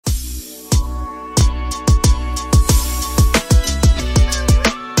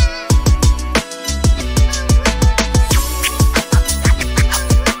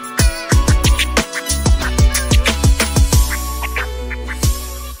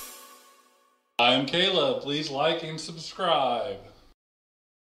I'm Caleb. Please like and subscribe.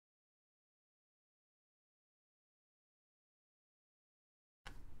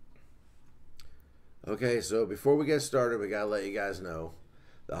 Okay, so before we get started, we gotta let you guys know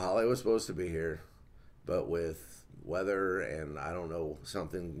the Holly was supposed to be here, but with weather and I don't know,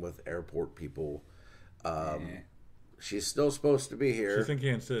 something with airport people, she's still supposed to be here. She's in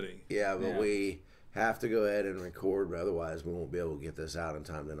Kansas City. Yeah, but we have to go ahead and record, otherwise we won't be able to get this out in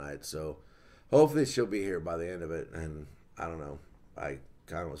time tonight. So hopefully she'll be here by the end of it, and I don't know. I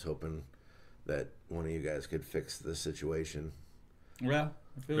kind of was hoping that one of you guys could fix the situation. Well,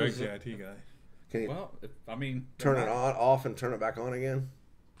 Greg's the IT guy. Can you turn it on, off, and turn it back on again?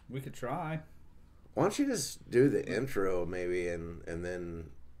 We could try. Why don't you just do the intro maybe, and then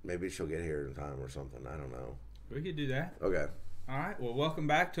maybe she'll get here in time or something. I don't know. We could do that. Okay. All right. Well, welcome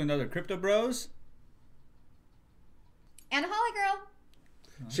back to another Crypto Bros. And a Holly Girl.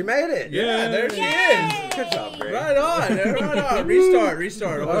 She made it. Yeah, there she is. Good job, Greg. Right on. Right on.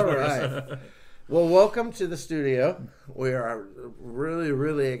 Restart. All right. Well, welcome to the studio. We are really,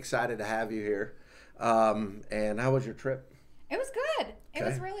 really excited to have you here. And how was your trip? It was good. It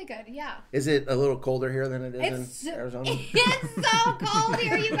was really good, yeah. Is it a little colder here than it is in Arizona? It's so cold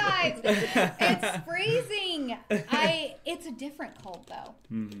here, you guys. It's freezing. It's a different cold though.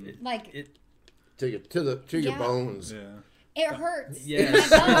 Mm-hmm. To your bones. Yeah. It hurts.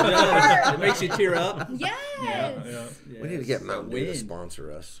 Yes. It makes you tear up. Yes. Yeah. We need to get Mountain Dew to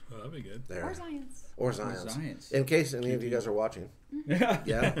sponsor us. Oh, that'd be good. There. Or Science. In case any of you guys are watching. Yeah.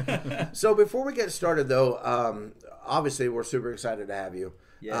 Yeah. So before we get started, though, obviously we're super excited to have you.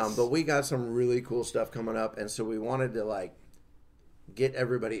 Yes. But we got some really cool stuff coming up, and so we wanted to get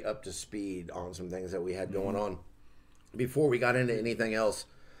everybody up to speed on some things that we had going on before we got into anything else.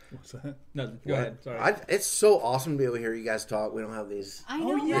 What's that? No, go ahead. Sorry. It's so awesome to be able to hear you guys talk. We don't have these. I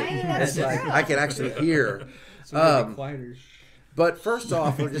know, right? That's It's true. I can actually hear. Quieter. But first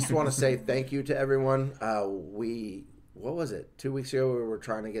off, we just want to say thank you to everyone. What was it? 2 weeks ago, we were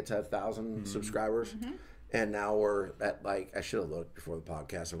trying to get to 1,000 subscribers. And now we're at I should have looked before the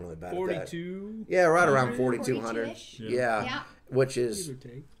podcast. I'm really bad at that. 42. Yeah, right around 4,200. 42-ish? Yeah. Which is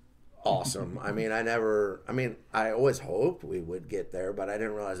awesome. I always hoped we would get there, but I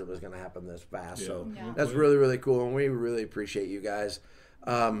didn't realize it was going to happen this fast. Yeah. So Yeah. that's really, really cool, and we really appreciate you guys.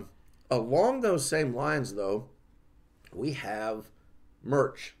 Along those same lines, though, we have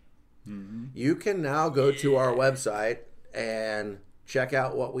merch. Mm-hmm. You can now go to our website and check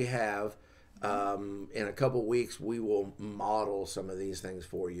out what we have. In a couple weeks, we will model some of these things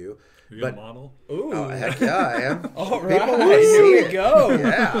for you. You got a model? Ooh. Oh, heck yeah, I am. All People right. wanna see Here we it. go.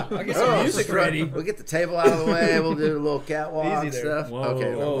 Yeah. I'll get some music ready. We'll get the table out of the way. We'll do a little catwalk Easy and there. stuff. Whoa.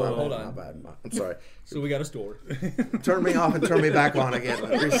 Okay, Whoa, hold my on. bad. I'm sorry. So we got a store. Turn me off and turn me back on again.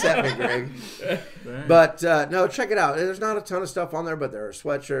 Reset me, Greg. But no, check it out. There's not a ton of stuff on there, but there are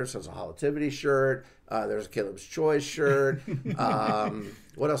sweatshirts. There's a Holotivity shirt. There's a Caleb's Choice shirt.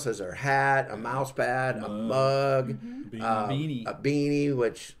 What else is there? A hat, a mouse pad, a mug, Beanie. a beanie,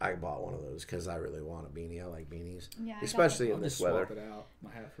 which I bought one of those because I really want a beanie. I like beanies, Yeah, I got especially I'll in just this weather. swap it out.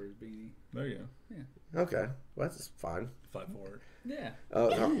 My hat for his beanie. There you go. Okay, well, that's fine. Fight for it. Yeah.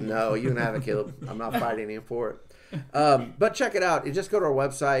 Oh, no, you can have it, Caleb. I'm not fighting you for it. But check it out. You just go to our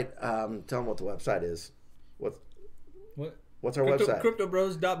website. Tell them what the website is. What? What's our website?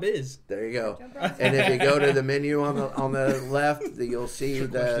 CryptoBros.biz. There you go. Crypto Bros. And if you go to the menu on the left, you'll see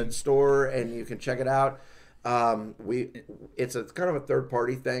the store, and you can check it out. It's a kind of a third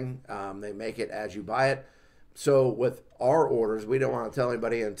party thing. They make it as you buy it. So with our orders, we don't want to tell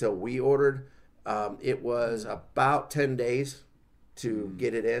anybody until we ordered. It was about 10 days to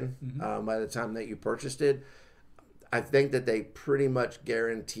get it in by the time that you purchased it. I think that they pretty much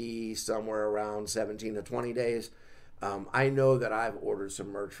guarantee somewhere around 17 to 20 days. I know that I've ordered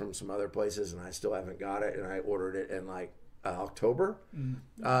some merch from some other places and I still haven't got it, and I ordered it in October.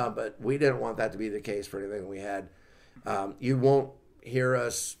 But we didn't want that to be the case for anything we had. You won't hear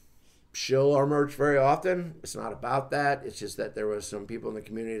us shill our merch very often. It's not about that. It's just that there was some people in the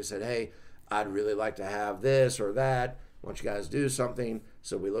community that said, hey, I'd really like to have this or that. Why don't you guys do something?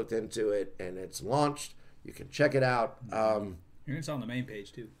 So we looked into it and it's launched. You can check it out. It's on the main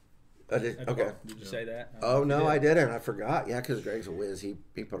page too. Okay. Did you say that? Oh, no, I didn't. I forgot. Yeah, because Greg's a whiz. He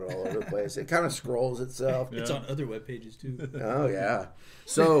put it all over the place. It kind of scrolls itself. It's on other web pages too. Oh, yeah.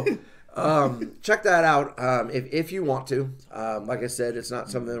 So check that out if you want to. Like I said, it's not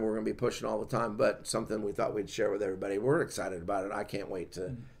something we're going to be pushing all the time, but something we thought we'd share with everybody. We're excited about it. I can't wait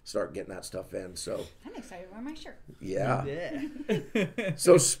to start getting that stuff in. So I'm excited to wear my shirt. yeah. Yeah.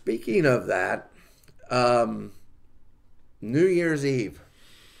 So speaking of that, New Year's Eve.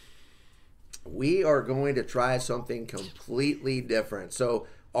 we are going to try something completely different. So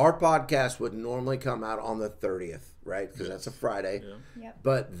our podcast would normally come out on the 30th, right? Because that's a Friday. Yeah. Yep.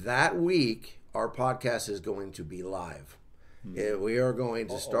 But that week, our podcast is going to be live. We are going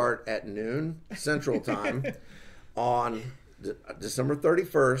to start at noon Central Time on December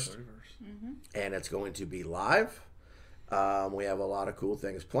 31st. And it's going to be live. We have a lot of cool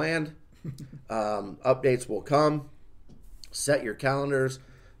things planned. Updates will come. Set your calendars.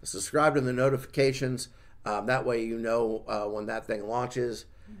 Subscribe to the notifications. That way you know when that thing launches.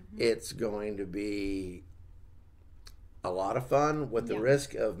 It's going to be a lot of fun with the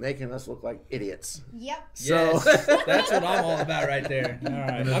risk of making us look like idiots. Yep. So Yes, that's what I'm all about right there. All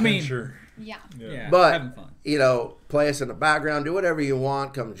right. I mean, sure. Yeah. yeah, But, having fun. play us in the background. Do whatever you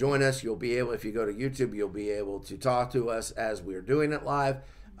want. Come join us. You'll be able, if you go to YouTube, you'll be able to talk to us as we're doing it live.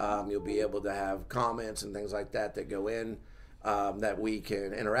 You'll be able to have comments and things like that go in that we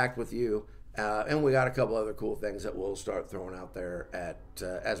can interact with you. And we got a couple other cool things that we'll start throwing out there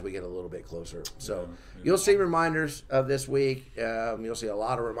as we get a little bit closer. So you'll see reminders of this week. You'll see a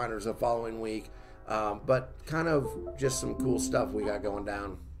lot of reminders the following week. But kind of just some cool stuff we got going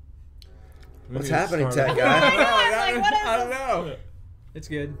down. What's happening, Tech Guy? I'm like, what is I don't this? know. It's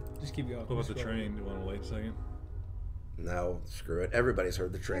good. Just keep going. What about the train? Do you want to wait a second? No, screw it. Everybody's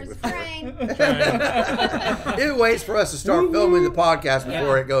heard the train There's before. train. It waits for us to start filming the podcast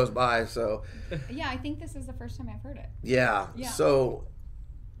before it goes by. So, Yeah, I think this is the first time I've heard it. yeah. Yeah. So,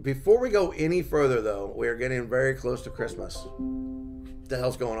 before we go any further, though, we're getting very close to Christmas. What the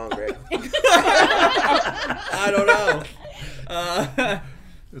hell's going on, Greg? I don't know.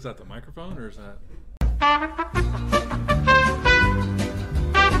 Is that the microphone or is that?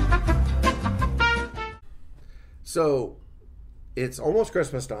 So, it's almost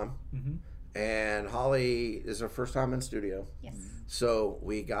Christmas time, and Holly is her first time in studio. Yes. So,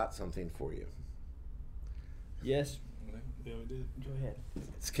 we got something for you. Yes. Yeah, we did. Go ahead.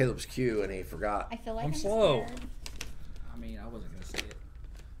 It's Caleb's cue, and he forgot. I feel like I'm I'm slow. scared. I mean, I wasn't gonna say it.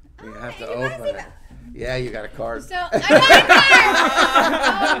 You have to you wanna open see it. that? Yeah, you got a card. So, I got a card!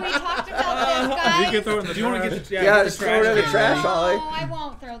 Oh, we talked about this, guys. You can throw it in the Do you want to trash. get the Yeah, get just throw it in the can trash, ready. Holly. No, I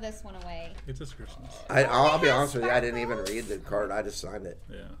won't throw this one away. It's just Christmas. I'll be it has honest with you. I didn't even sparkles. read the card. I just signed it.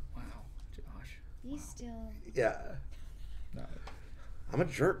 Yeah. Wow, Josh. You still. Yeah. No. I'm a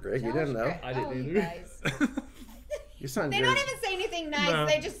jerk, Greg. You didn't know. Josh, I didn't oh, you either. guys. You signed They yours. don't even say anything nice. No.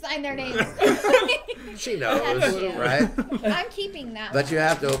 They just sign their names. She knows, That's you. right? I'm keeping that. But you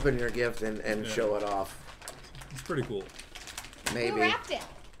have to open your gift and show it off. It's pretty cool. Who Maybe. wrapped it?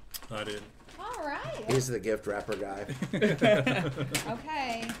 I did. All right. He's the gift wrapper guy.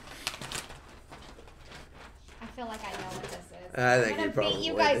 Okay. I feel like I know what this is. I think I'm you gonna beat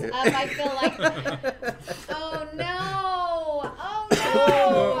you probably guys do. up. I feel like. Oh no! Oh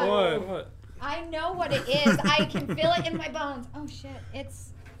no! What? I know what it is. I can feel it in my bones. Oh shit! It's.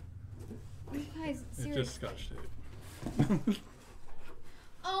 You guys, It's seriously. just Scotch tape.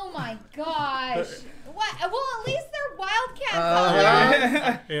 Oh my gosh! What? Well, at least they're Wildcat Uh-huh.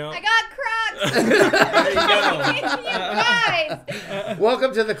 colors. Yeah. I got Crocs. You guys.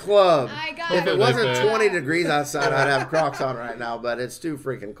 Welcome to the club. I got. If it wasn't Okay. 20 degrees outside, I'd have Crocs on right now, but it's too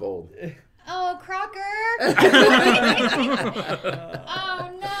freaking cold. Oh, Crocker.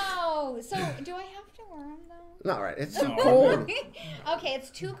 Oh no! So, do I have to wear them though? Not right. It's too cold. Okay, it's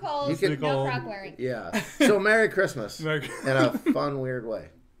too cold. You can- no cold. Croc wearing. Yeah. So Merry Christmas in Merry- a fun, weird way.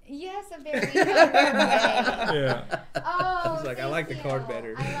 Yes, a very fun way. Yeah. Oh, He's like, I thank like the you. card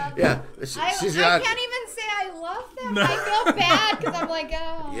better. I love Yeah. them. She's I got. can't even say I love them. No. I feel bad because I'm like,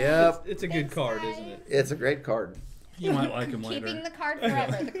 oh. Yep. It's a good It's card, nice. isn't it? It's a great card. You might like him Keeping later. the card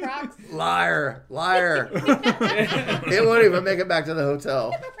forever. The Crocs. Liar. Liar. It won't even make it back to the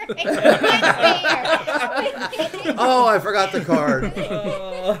hotel. Oh, I forgot the card. I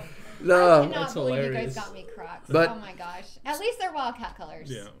No. cannot That's believe you hilarious. guys got me Crocs. But- oh my gosh. At least they're Wildcat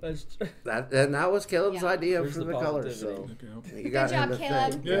colors. Yeah. That's, That was Caleb's Yeah. idea There's for the the colors. So positivity. Okay. you Good got him job, the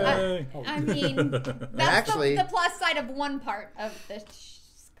Caleb. thing. Yay. I mean, that's Actually- the plus side of one part of the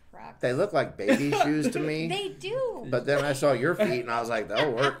Crocs. They look like baby shoes to me. They do. But then I saw your feet and I was like,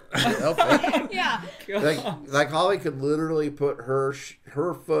 that'll work. They'll fit. Yeah. Like Holly could literally put her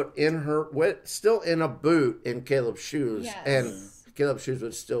foot in her still in a boot in Caleb's shoes, Yes. and Caleb's shoes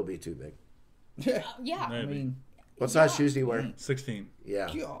would still be too big. Yeah. I Maybe. mean, What size shoes do you wear? 16. Yeah,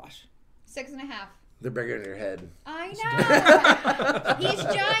 gosh. 6.5. they're bigger than your head. I know. He's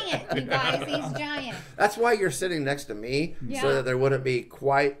giant, you guys. He's giant. That's why you're sitting next to me, Yeah. so that there wouldn't be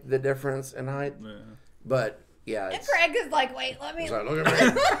quite the difference in height. Yeah. But yeah, And it's, Craig is like, wait, let me. it's like, look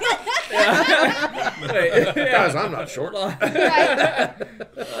at me, Wait, guys. I'm not short. Right.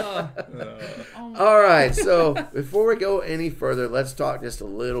 right, so before we go any further, let's talk just a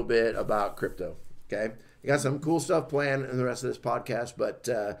little bit about crypto. Okay, we got some cool stuff planned in the rest of this podcast, but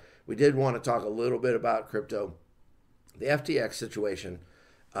we did want to talk a little bit about crypto, the FTX situation,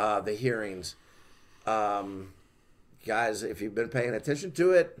 the hearings. Guys, if you've been paying attention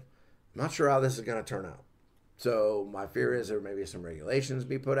to it, I'm not sure how this is going to turn out. So my fear is there may be some regulations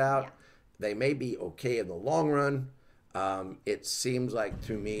be put out. Yeah. They may be okay in the long run. It seems like,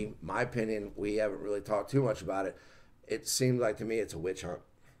 to me, my opinion, we haven't really talked too much about it. It seems like to me it's a witch hunt.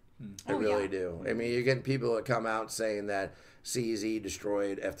 I really do. I mean, you're getting people that come out saying that CZ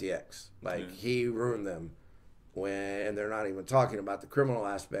destroyed FTX. Like, he ruined them. And they're not even talking about the criminal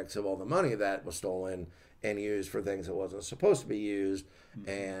aspects of all the money that was stolen and used for things that wasn't supposed to be used.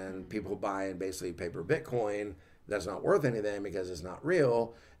 And people buying basically paper Bitcoin that's not worth anything because it's not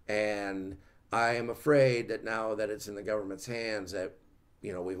real. And I am afraid that now that it's in the government's hands, that,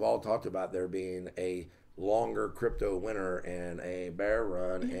 you know, we've all talked about there being a longer crypto winter and a bear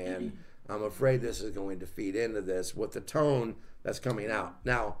run, and I'm afraid this is going to feed into this with the tone that's coming out.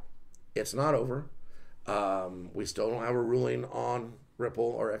 Now, it's not over. We still don't have a ruling on Ripple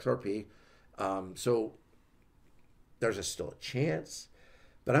or XRP, so there's still a chance,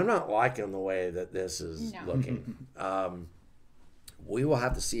 but I'm not liking the way that this is looking. We will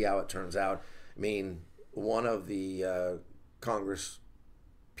have to see how it turns out. I mean, one of the Congress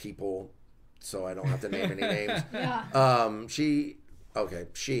people, so I don't have to name any names. There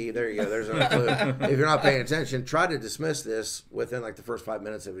you go. There's another clue. If you're not paying attention, try to dismiss this within like the first 5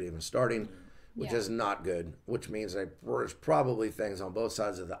 minutes of it even starting, which is not good, which means that there's probably things on both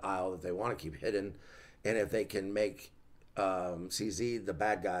sides of the aisle that they want to keep hidden. And if they can make CZ the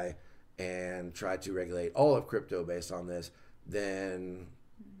bad guy and try to regulate all of crypto based on this, then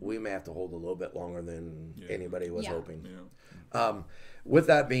we may have to hold a little bit longer than anybody was hoping. With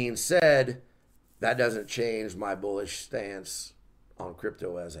that being said, that doesn't change my bullish stance on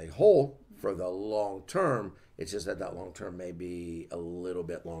crypto as a whole for the long term. It's just that long term may be a little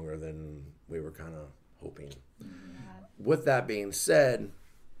bit longer than we were kind of hoping. With that being said,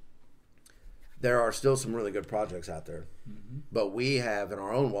 there are still some really good projects out there. But we have, in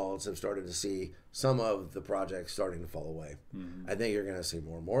our own wallets, have started to see some of the projects starting to fall away. I think you're going to see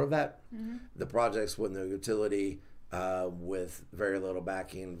more and more of that. The projects with no utility, with very little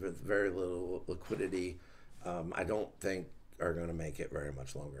backing, with very little liquidity, I don't think are going to make it very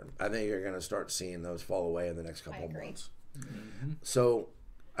much longer. I think you're going to start seeing those fall away in the next couple of months. So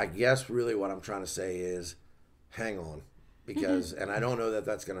I guess really what I'm trying to say is hang on, because, and I don't know that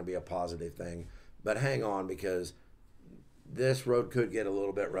that's going to be a positive thing, but hang on, because this road could get a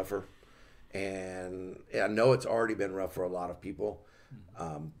little bit rougher. And I know it's already been rough for a lot of people.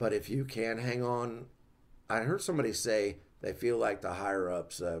 But if you can hang on, I heard somebody say they feel like the higher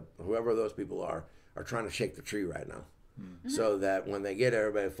ups, whoever those people are trying to shake the tree right now. So that when they get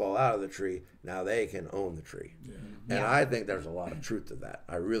everybody to fall out of the tree, now they can own the tree. And I think there's a lot of truth to that.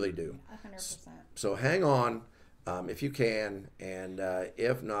 I really do. 100%. So hang on if you can. And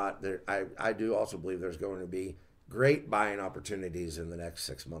if not, I do also believe there's going to be great buying opportunities in the next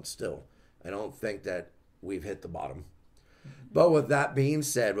 6 months still. I don't think that we've hit the bottom. But with that being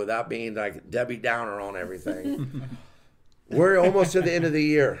said, without being like Debbie Downer on everything, we're almost to the end of the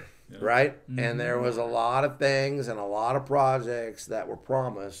year, right? And there was a lot of things and a lot of projects that were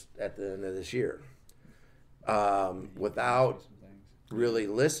promised at the end of this year. Without really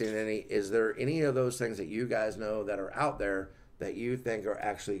listing any, is there any of those things that you guys know that are out there that you think are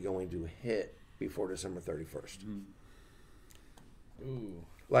actually going to hit before December 31st? Ooh.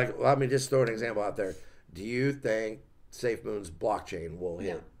 Like, let me just throw an example out there. Do you think SAFEMOON's blockchain will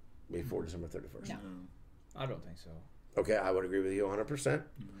hit before December 31st? No. I don't think so. Okay, I would agree with you 100%.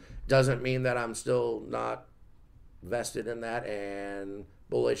 Doesn't mean that I'm still not vested in that and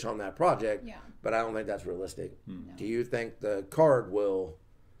bullish on that project, but I don't think that's realistic. No. Do you think the card will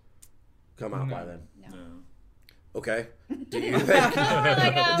come out by then? No. Okay. Do you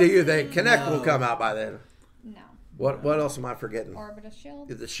think Connect will come out by then? No. What else am I forgetting? Orbital Shield?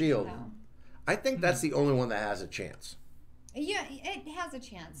 The Shield. No. I think that's the only one that has a chance. Yeah, it has a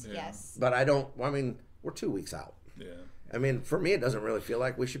chance, yes. But we're 2 weeks out. I mean, for me, it doesn't really feel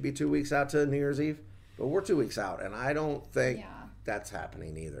like we should be 2 weeks out to New Year's Eve, but we're 2 weeks out, and I don't think that's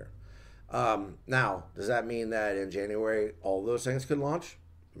happening either. Now, does that mean that in January all those things could launch?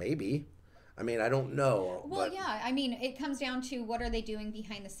 Maybe. I mean, I don't know. Well, I mean, it comes down to what are they doing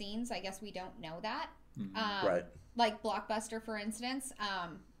behind the scenes. I guess we don't know that. Right. Like Blockbuster, for instance.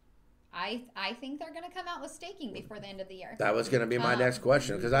 I think they're going to come out with staking before the end of the year. That was going to be my next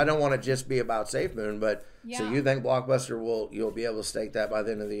question, because I don't want to just be about SafeMoon, but so you think Blockbuster you'll be able to stake that by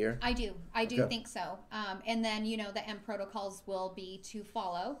the end of the year? I do think so. And then the M protocols will be to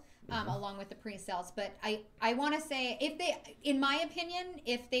follow. Along with the pre-sales, but I want to say, if they, in my opinion,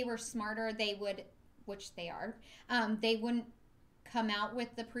 if they were smarter, they would, which they are, they wouldn't come out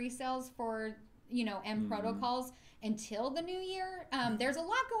with the pre-sales for M protocols until the new year. There's a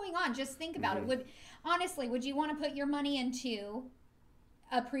lot going on. Just think about it. Would you want to put your money into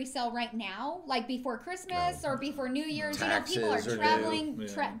a pre-sale right now, like before Christmas or before New Year's? Taxes people are traveling,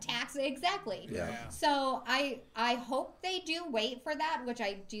 Yeah. taxes, exactly. Yeah. So I hope they do wait for that, which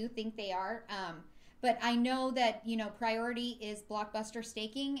I do think they are. But I know that priority is Blockbuster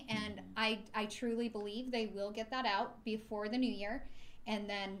staking, and I truly believe they will get that out before the new year, and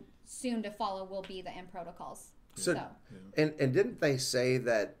then soon to follow will be the M protocols. So and didn't they say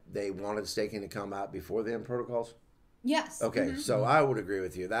that they wanted staking to come out before the M protocols? Yes. Okay, so I would agree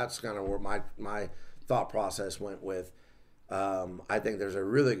with you. That's kind of where my thought process went with. I think there's a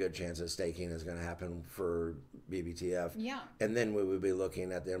really good chance that staking is going to happen for BBTF. Yeah. And then we would be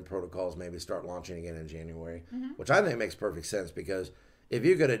looking at the end protocols maybe start launching again in January, which I think makes perfect sense, because if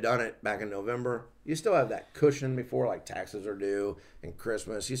you could have done it back in November, you still have that cushion before like taxes are due and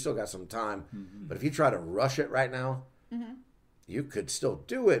Christmas. You still got some time. But if you try to rush it right now, you could still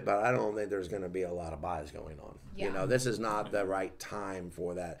do it, but I don't think there's going to be a lot of buys going on. Yeah. This is not the right time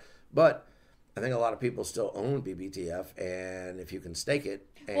for that. But I think a lot of people still own BBTF, and if you can stake it.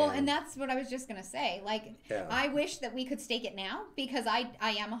 And that's what I was just going to say. Like, I wish that we could stake it now, because I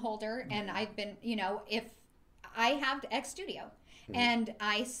am a holder, and I've been, if I have X Studio and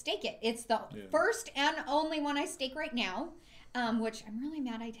I stake it, it's the first and only one I stake right now. Which I'm really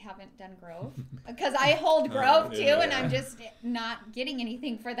mad I haven't done Grove, because I hold Grove too, and I'm just not getting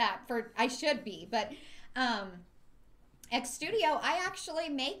anything for that. I should be, but X Studio, I actually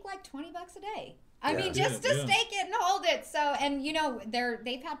make like $20 a day. I mean, just to stake it and hold it. So, and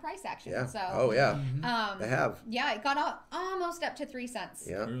they've had price action. Yeah. So, oh yeah, they have. Yeah, it got almost up to 3 cents.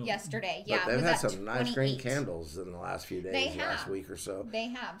 Yeah. Yesterday. But Yeah, they've it was had at some nice green 28. candles in the last few days, last week or so. They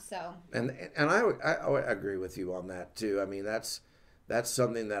have. So. And I agree with you on that too. I mean, that's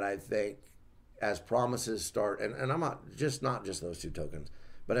something that I think, as promises start, and I'm not just those two tokens,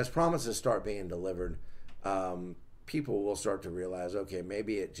 but as promises start being delivered, people will start to realize, okay,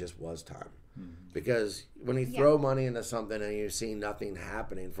 maybe it just was time. Because when you throw money into something and you see nothing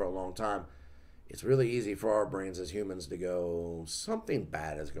happening for a long time, it's really easy for our brains as humans to go, something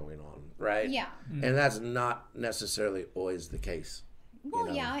bad is going on, right? Yeah. And that's not necessarily always the case.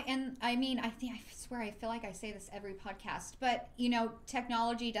 Well, yeah, and I mean, I swear I feel like I say this every podcast, but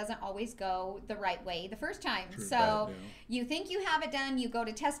technology doesn't always go the right way the first time. So you think you have it done, you go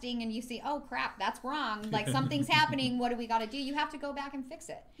to testing and you see, oh crap, that's wrong. Like something's happening. What do we got to do? You have to go back and fix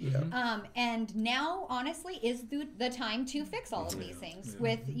it. Yeah. And now, honestly, is the time to fix all of these things.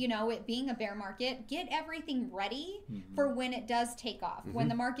 With it being a bear market, get everything ready for when it does take off. When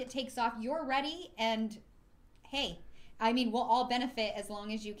the market takes off, you're ready, and hey. I mean, we'll all benefit as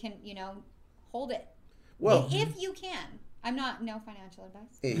long as you can, hold it. Well, if you can. I'm not, no financial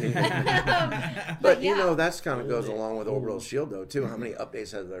advice. But that's kind of goes along with Orbital Shield, though, too. How many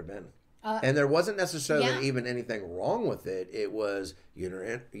updates have there been? And there wasn't necessarily even anything wrong with it. It was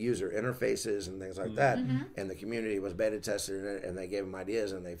user interfaces and things like that. And the community was beta testing it, and they gave them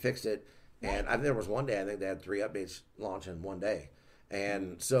ideas, and they fixed it. And I think there was one day, I think they had 3 updates launch in one day.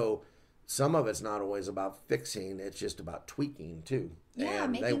 And so some of it's not always about fixing, it's just about tweaking too. Yeah,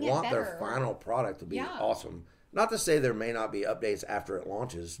 and they making it want their better. final product to be awesome. Not to say there may not be updates after it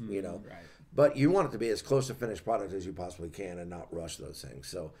launches, but you want it to be as close to finished product as you possibly can and not rush those things.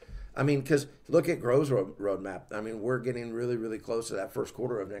 So, I mean, because look at Grove's roadmap. I mean, we're getting really, really close to that first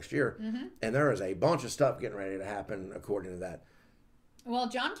quarter of next year, and there is a bunch of stuff getting ready to happen according to that. Well,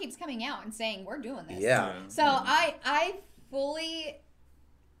 John keeps coming out and saying, we're doing this. Yeah. So I fully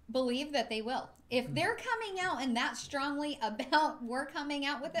believe that they will. If they're coming out and that strongly about we're coming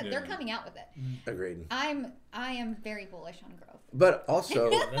out with it, they're coming out with it. Agreed. I am very bullish on growth. But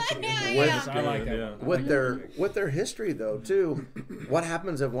also I like that. with their history though too, what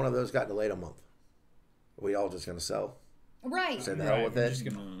happens if one of those got delayed a month? Are we all just gonna sell? Right. Say the hell with it.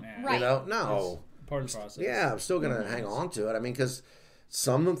 Right. No. Part of the process. Yeah, I'm still gonna hang on to it. I mean, because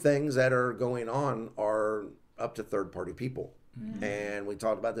some of the things that are going on are up to third-party people. And we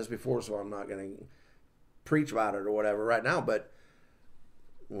talked about this before, so I'm not going to preach about it or whatever right now. But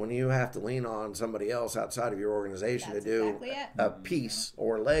when you have to lean on somebody else outside of your organization to do a piece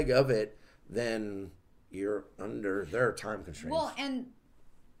or leg of it, then you're under their time constraints. Well, and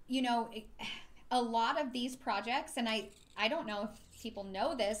a lot of these projects, and I don't know if people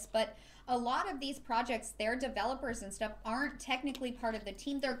know this, but a lot of these projects, their developers and stuff aren't technically part of the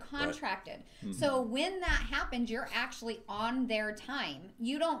team. They're contracted. Right. So when that happens, you're actually on their time.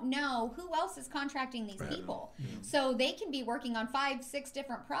 You don't know who else is contracting these people. So they can be working on 5, 6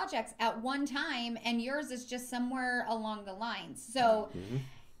 different projects at one time, and yours is just somewhere along the lines. So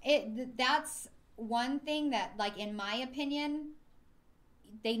that's one thing that, like, in my opinion,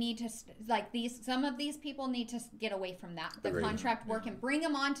 they need to, like, some of these people need to get away from that, the contract work, and bring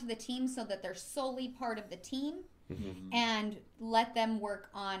them onto the team so that they're solely part of the team, and let them work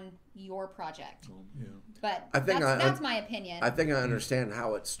on your project. But that's my opinion. I think I understand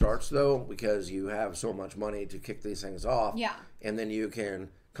how it starts, though, because you have so much money to kick these things off, and then you can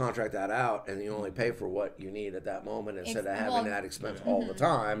contract that out, and you only pay for what you need at that moment instead of having that expense all the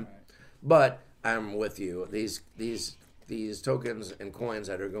time. But I'm with you. These tokens and coins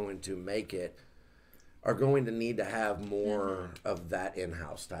that are going to make it are going to need to have more of that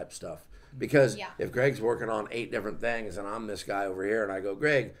in-house type stuff. Because if Greg's working on 8 different things and I'm this guy over here and I go,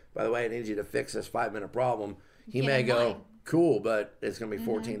 Greg, by the way, I need you to fix this 5-minute problem, he may go, cool, but it's going to be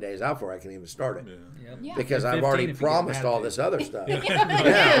 14 days out before I can even start it. Because I've already promised all this other stuff.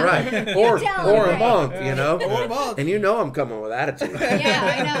 Right. Or a month, Or a month. And I'm coming with attitude.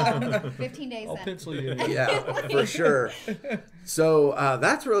 I know. 15 days I'll pencil you in. Yeah, for sure. So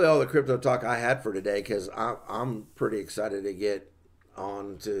that's really all the crypto talk I had for today, because I'm pretty excited to get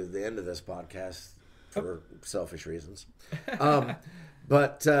on to the end of this podcast for selfish reasons.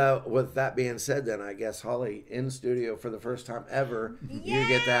 But with that being said, then I guess, Holly, in studio for the first time ever, you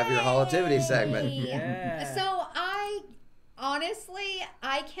get to have your Holitivity segment. Yeah. So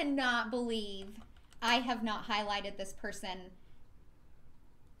I cannot believe I have not highlighted this person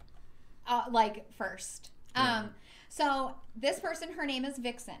first. So this person, her name is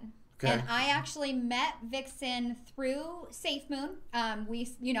Vixen. Okay. And I actually met Vixen through SAFEMOON.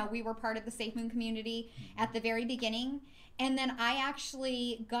 We were part of the SAFEMOON community at the very beginning. And then I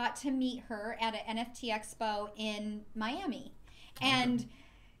actually got to meet her at an NFT expo in Miami. And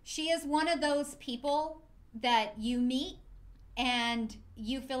she is one of those people that you meet and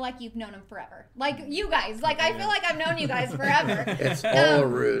you feel like you've known them forever. Like you guys. Like, I feel like I've known you guys forever. It's all a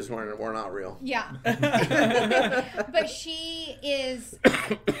ruse. We're not real. Yeah. But she is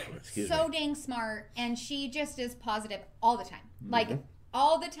so dang smart, and she just is positive all the time. Like,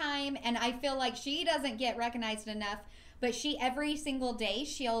 all the time. And I feel like she doesn't get recognized enough. But every single day,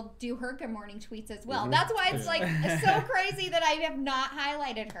 she'll do her good morning tweets as well. That's why it's like so crazy that I have not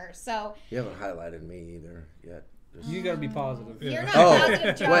highlighted her. So you haven't highlighted me either yet. You got to be positive. You're not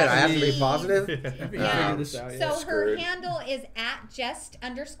positive, Josh. Wait, I have to be positive? Her handle is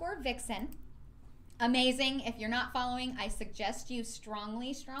 @just_Vixen. Amazing. If you're not following, I suggest you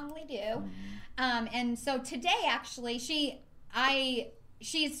strongly do. And so today, actually, she's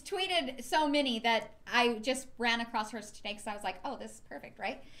tweeted so many that I just ran across hers today because I was like, oh, this is perfect,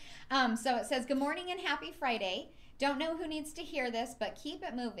 right? So it says, good morning and happy Friday. Don't know who needs to hear this, but keep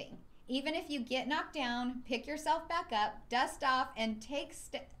it moving. Even if you get knocked down, pick yourself back up, dust off, and take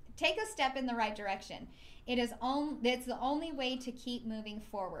a step in the right direction. It's the only way to keep moving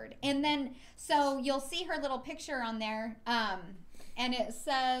forward. And then, so you'll see her little picture on there, and it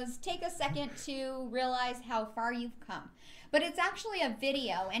says, take a second to realize how far you've come. But it's actually a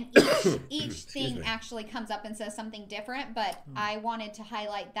video, and each thing actually comes up and says something different, but I wanted to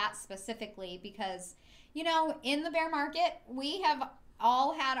highlight that specifically because, in the bear market, we have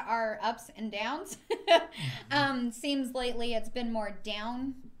all had our ups and downs. Seems lately it's been more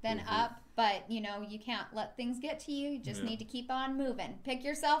down than up, but, you can't let things get to you. You just need to keep on moving. Pick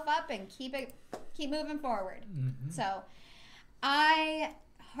yourself up and keep moving forward. So I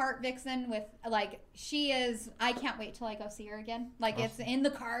heart Vixen with, like, she is, I can't wait till I go see her again. Like, it's in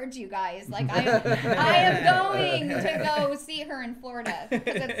the cards, you guys. Like, I am going to go see her in Florida.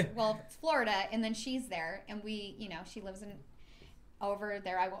 Because it's Florida, and then she's there, and she lives in over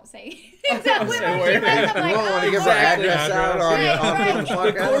there. I won't say exactly where she lives. I'm like, want to give her address out on the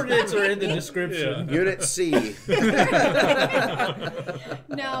podcast. Coordinates are in the description. Unit C.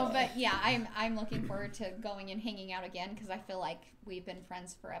 No, but yeah, I'm looking forward to going and hanging out again because I feel like we've been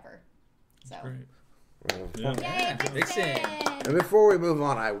friends forever. So. Yay, Vixen. And before we move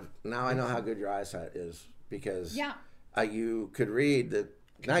on, now I know how good your eyesight is because you could read that.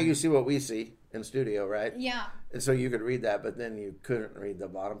 Now you see what we see in studio, right? Yeah. And so you could read that, but then you couldn't read the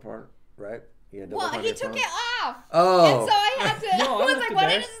bottom part, right? You had to look on he took phone. it off. Oh. And so I had to. No, I was like, what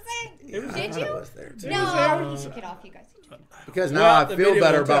did it say? It was Did you? Was there too. No, he took it off, you guys. Because Go now out I the feel video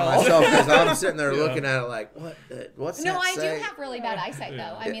better and about tell. myself because I'm sitting there looking at it like, what's No, that I say? do have really bad eyesight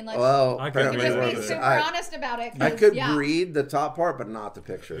though. I mean, let's Well, I couldn't apparently read we're it just the be either. super same. honest about it. I 'cause, could yeah. read the top part, but not the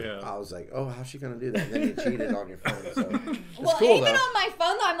picture. Yeah. I was like, oh, how's she going to do that? And then you cheated on your phone. So. Well, cool, even though. on my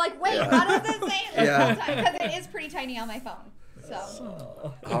phone, though, I'm like, wait, Yeah. how does it say it? Yeah. Because it is pretty tiny on my phone.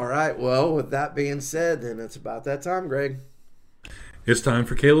 So. All right. Well, with that being said, then it's about that time, Greg. It's time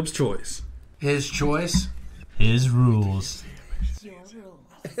for Caleb's choice. His choice. His rules. Your rules.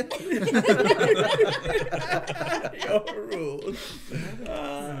 Your rules.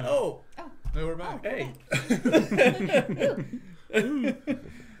 Hey, we're back. Hey.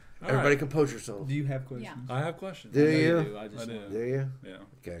 Everybody compose yourself. Do you have questions? Yeah. I have questions. Do I know you? do. I just I do. Do you? Yeah.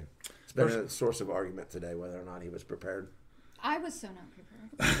 Okay. It's been a source of argument today whether or not he was prepared. I was so not prepared.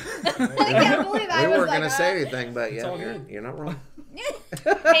 I can't believe I We was weren't like, going to say anything, but yeah, all good. you're not wrong.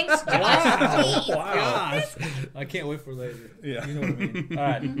 Thanks, Josh. Wow. Gosh. I can't wait for later. Yeah. You know what I mean? All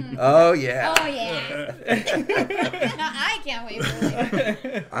right. Oh, yeah. Oh, yeah. I can't wait for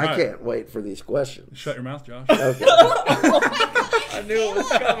later. I can't wait for these questions. Shut your mouth, Josh. Okay. I knew it was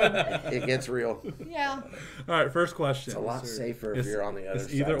coming. It gets real. Yeah. All right, first question. It's a lot safer if It's- you're on the other it's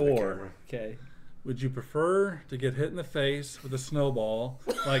side either of the or. camera. Okay. Would you prefer to get hit in the face with a snowball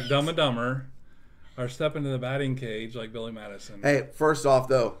like Dumb and Dumber or step into the batting cage like Billy Madison? Hey, first off,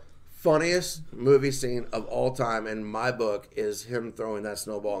 though, funniest movie scene of all time in my book is him throwing that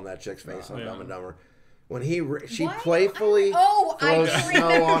snowball in that chick's face on Yeah. Dumb and Dumber. When she What? playfully I throws agree.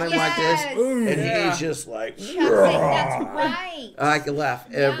 snow on him like this, Yes. and Yeah. he's just like, Chuck's like, that's right. I can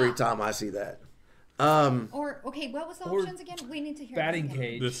laugh every Yeah. time I see that. Or, okay, what was the Or options again? We need to hear Batting this again.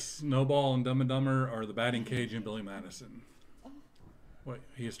 cage. The snowball in Dumb and Dumber or the batting cage in Billy Madison? What,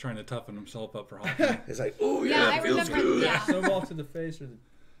 he is trying to toughen himself up for hockey. It's like, oh, Yeah, yeah, I it feels remember. good. Yeah. Snowball to the face or the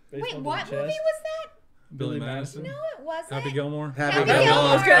baseball Wait, to what the movie chest. was that? Billy Billy Madison? No, it wasn't. Happy Gilmore? Happy Happy Gilmore. Gilmore.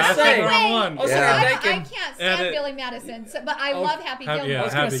 I was gonna say. Wait, One. I was Yeah. I thinking. can't Edit. stand Billy Madison, but I love Happy Happy- Gilmore. yeah, I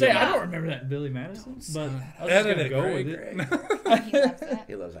was gonna Happy say Gilmore. I don't remember that in Billy Madison, but I was just Edit gonna it, go Greg. with it. He loves it.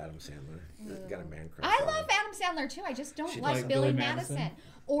 He loves Adam Sandler. He's got a man crush I on love him. Adam Sandler too. I just don't She like likes Billy Billy Madison. Madison?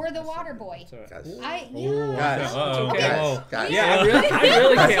 Or The Water Boy. Sorry. Guys, I Guys, Uh-oh. Okay. guys, guys. Yeah, I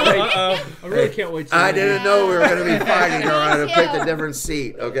really can't wait. I really can't wait. To I didn't know we were going to be fighting or I had to Me pick too. a different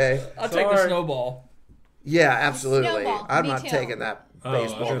seat, okay? I'll take the Sorry. snowball. Yeah, absolutely. Snowball, I'm me not too. taking that Oh,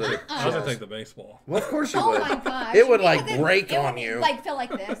 baseball to the I was going to chest. take the baseball. Well, of course you Oh would. my gosh. It would, like, Because break it on would, you. Like feel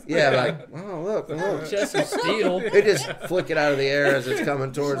like this. Yeah, like, oh, look. Chest of steel. They just flick it out of the air as it's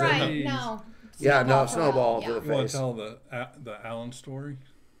coming towards Right. them. Jeez. No. Yeah, no, for snowball all, to yeah. the You want face. to tell the Allen story?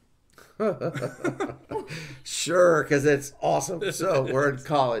 Sure, because it's awesome. So we're in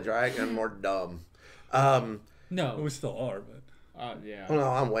college, right? And we're dumb. No. We still are, but Yeah. Well, no,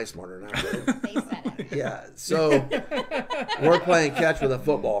 I'm way smarter than I am. They said it. Yeah, so we're playing catch with a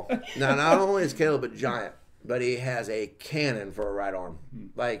football. Now, not only is Caleb a giant, but he has a cannon for a right arm.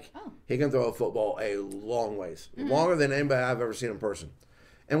 Like, he can throw a football a long ways, longer than anybody I've ever seen in person.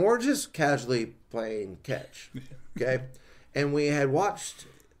 And we're just casually playing catch, okay? And we had watched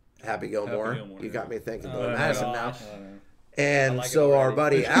Happy Gilmore. Gilmore, You yeah. got me thinking Oh, Billy Madison now. gosh. And like it so our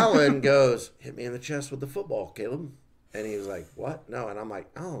already. buddy Alan goes, hit me in the chest with the football, Caleb. And he was like, what? No. And I'm like,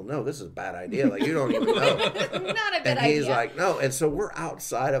 oh, no, this is a bad idea. Like, you don't even know. Not a good And he's idea. like, no. And so we're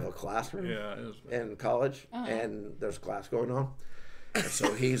outside of a classroom yeah, it was. in college, and there's class going on. And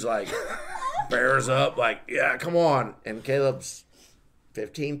so he's like, bears up, like, yeah, come on. And Caleb's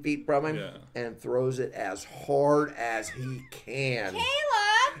 15 feet from him and throws it as hard as he can. Caleb!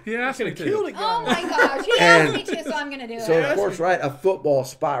 He asked me to. Kill the guy. Oh my gosh. He And- asked me to, so I'm going to do So, it. of course, right, a football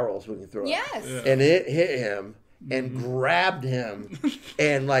spirals when you throw it. Yes. Yeah. And it hit him and grabbed him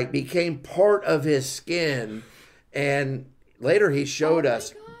and, like, became part of his skin. And later he showed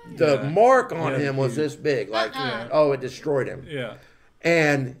us the Yeah. mark on Yeah, him was huge. this big. Like, Uh-uh. oh, it destroyed him. Yeah.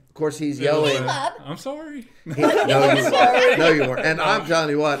 And, of course, he's yelling. Caleb. I'm sorry. No, you weren't. No, you weren't. And I'm telling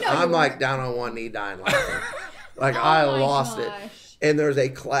you what, I'm like down on one knee dying laughing. Like, I Oh my lost it. gosh. And there's a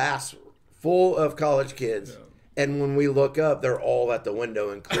class full of college kids. And when we look up, they're all at the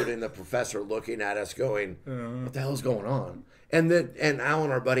window, including the professor looking at us going, what the hell's going on? And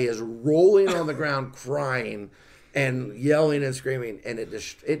Alan, our buddy, is rolling on the ground crying and yelling and screaming, and it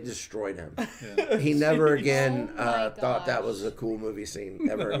destroyed him. He never again Oh my thought that gosh. was a cool movie scene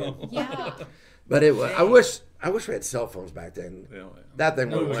ever again. Yeah. But it was. I wish we had cell phones back then. Yeah. That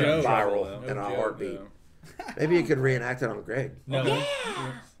thing would No have went joke. viral in a joke, heartbeat. Yeah. Maybe you could reenact it on Greg. No.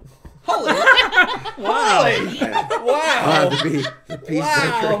 Wow. Wow. The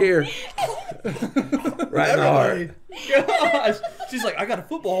peacemaker here. Right in the heart. Gosh. She's like, I got a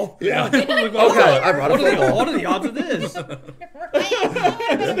football. Yeah. Look Okay, what I brought a football. What are the odds of this?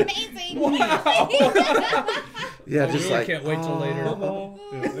 That's amazing. Wow. Yeah, just I like can't wait till later. Look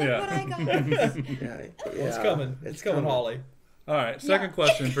what I got. yeah, It's coming. It's coming, Holly. All right, second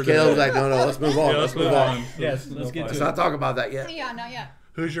question for Caleb's today. like, no, let's move on. Yeah, let's move on. Yes, let's get Let's to not it. talk about that yet. Yeah, not yet.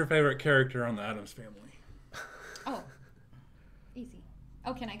 Who's your favorite character on the Addams Family? Oh, easy.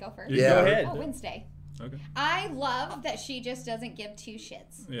 Oh, can I go first? Yeah. Go ahead. Oh, Wednesday. Okay. I love that she just doesn't give two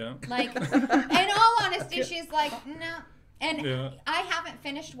shits. Yeah. Like, in all honesty, she's like, no. And Yeah. I haven't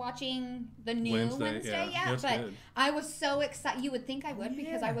finished watching the new Wednesday yeah. yet, Yes, but good. I was so excited. You would think I would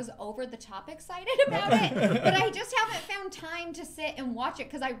because I was over the top excited about it, but I just haven't found time to sit and watch it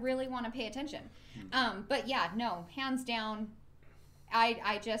because I really want to pay attention. But yeah, no, hands down, I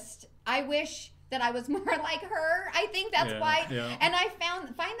wish that I was more like her. I think that's why. Yeah. And I find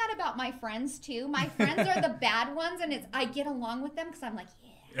that about my friends too. My friends are the bad ones, and I get along with them because I'm like, yeah.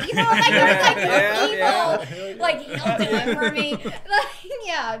 You know, like evil. Like, he'll do it for me.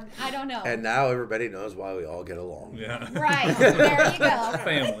 Yeah, I don't know. And now everybody knows why we all get along. Yeah. Right. There you go.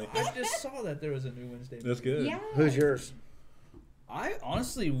 Family. I just saw that there was a new Wednesday. That's good. Yeah. Who's yours? I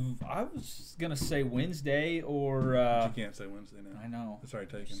was gonna say Wednesday or. You can't say Wednesday now. I know. It's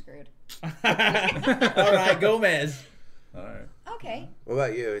already taken. Screwed. All right, Gomez. All right. Okay. What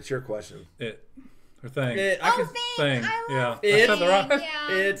about you? It's your question. It. Or thing. Thing. Thing. I love Yeah. It. I said the right.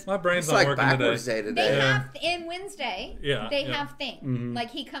 Yeah. It's My brain's It's not like working backwards today. day to They day. have in Wednesday. Yeah, They yeah. have thing. Mhm. Like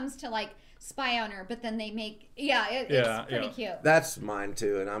he comes to like spy on her, but then they make it's pretty cute. That's mine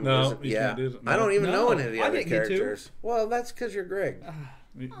too, and I'm No, losing- you yeah. can't do that. I don't even know any of the I other didn't get to. characters. Well, that's because you're Greg.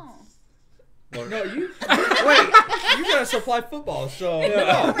 Oh. no, you. Wait, you gotta supply football, so.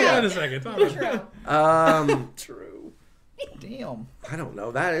 Yeah. Wait a second. True. True. Damn. I don't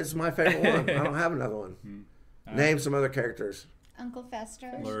know. That is my favorite one. I don't have another one. Name some other characters. Uncle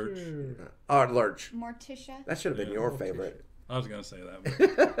Fester. Lurch. Oh, Lurch. Morticia. That should have been your favorite. I was gonna say that.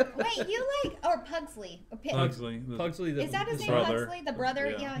 But Wait, you like or Pugsley? Or Pugsley. Pugsley, Is that his name? brother. Pugsley, the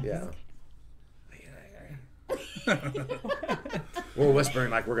brother. Yeah. Yeah. We're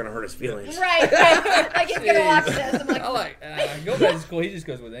whispering like we're gonna hurt his feelings. Right. Like he's gonna watch this. I'm like, I like Gomez is cool. He just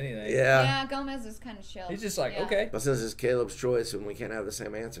goes with anything. Yeah. yeah, Gomez is kind of chill. He's just like, Yeah. okay. But since it's Caleb's choice and we can't have the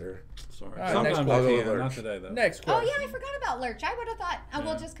same answer. Sorry. right, Sometimes next I question. can. Lurch. Not today though. Next Oh question. yeah, I forgot about Lurch. I would have thought,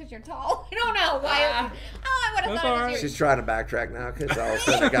 well, Yeah. just because you're tall. I don't know why. I would have That's thought it all was right. your. She's trying to backtrack now because all of a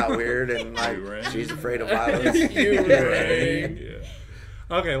sudden it got weird and like You rang. she's afraid of violence. You rang.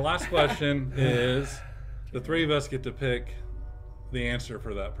 Yeah. Okay, last question is the three of us get to pick the answer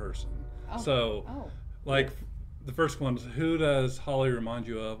for that person. So, like, the first one is who does Holly remind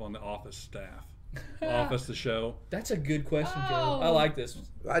you of on the Office staff? Office, the show. That's a good question, Caleb. Oh. I like this.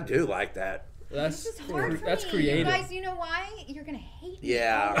 I do like that. That's This is hard for that's me. creative. You guys, you know why? You're gonna hate me.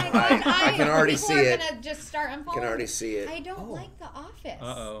 Yeah, Oh my God. I can already people see are it. Gonna just start unfollowing. I can already see it. I don't like The Office.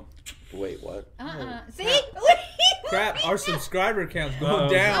 Uh-oh. Wait, what? See? Crap, our subscriber count's going Uh-oh.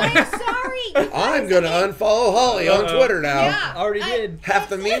 down. I'm sorry. I'm gonna unfollow Holly on Twitter now. Yeah. Already did. Half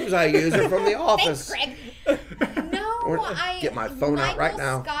the memes I use are from The Office. Thanks, Greg. No, Or I get my phone out right Michael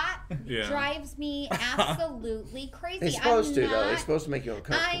now. Scott Yeah. drives me absolutely crazy. He's supposed I'm to though. not- He's supposed to make you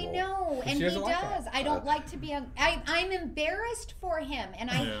uncomfortable. I know, and she he doesn't like does. that. I don't like to be. I'm embarrassed for him, and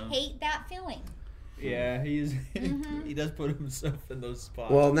I Yeah. hate that feeling. Yeah, he he does put himself in those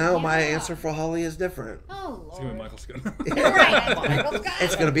spots. Well, now my Yeah. answer for Holly is different. Oh It's going to be Lord. Michael Scott. Right, Michael Scott.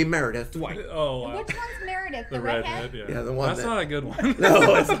 It's gonna be Meredith. Dwight. Oh, wow. Which one's Meredith? The redhead, yeah. Yeah, the one That's that- not a good one.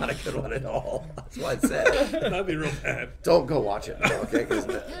 No, it's not a good one at all. That's what I said. That'd be real bad. Don't go watch it now, okay? 'Cause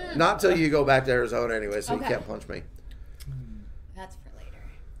not till you go back to Arizona anyway, so you Okay. can't punch me. That's for later.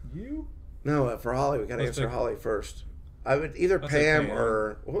 You? No, for Holly, we gotta Let's answer pick- Holly first. I would either I'll say Pam Pam.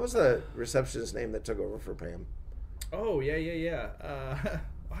 or what was the receptionist's name that took over for Pam? Oh, yeah.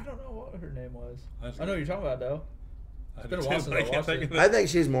 I don't know what her name was. That's I know what you're talking about, though. It's been a while since I watched it. I think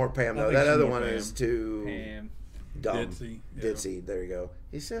she's more Pam I though. think That she's other more one Pam. is too Pam. dumb. Ditzy, yeah. Ditzy. There you go.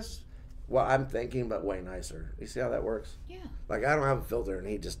 He's just what I'm thinking, but way nicer. You see how that works? Yeah. Like I don't have a filter, and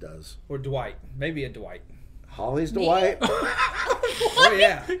he just does. Or Dwight. Maybe a Dwight. Holly's Me? Dwight. Oh,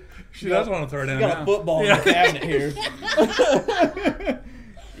 yeah. She does want to throw down You got now. a football in the cabinet here.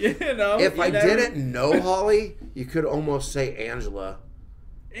 You know? If you I never- didn't know Holly, you could almost say Angela,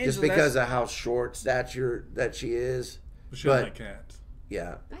 just Angela, because that's- of how short stature that she is. She doesn't But like cats.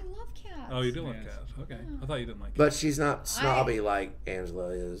 yeah, I love cats. Oh, you do like Yes. cats. Okay. I thought you didn't like cats. but she's not snobby like Angela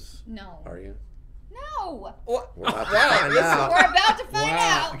is. No. Are you? No. What? We're about to Wow, find listen. out. We're about to find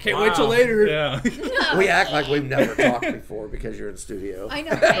Wow. out. can't wait till later. Yeah. No. We act like we've never talked before because you're in studio. I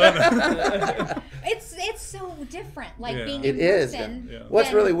know. Right? it's so different. Like being in person. Yeah.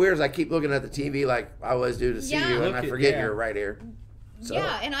 What's really weird is I keep looking at the TV like I always do to see you, and I forget you're right here. So.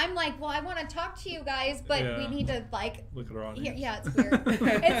 Yeah, and I'm like, well, I want to talk to you guys, but we need to look at our audience. Yeah, it's weird.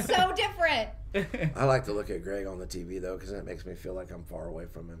 It's so different. I like to look at Greg on the TV though, because it makes me feel like I'm far away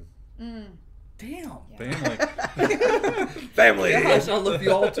from him. Damn. Family. Family. Yes, I love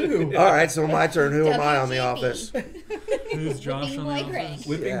you all too. All right, so my turn. Who am I on The Office? Who's Josh on The Office?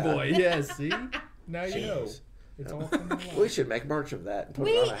 Whipping boy. Yeah, see? Now you know. It's all coming along. We should make merch of that and put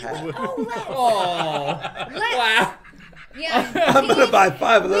it on a hat. Wow. Yeah. I'm going to buy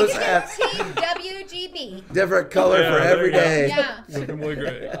 5 of those hats. Team WGB. Different color for every day. Yeah. Whipping boy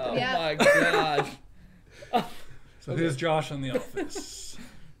Greg. Oh my gosh. So who's Josh on The Office?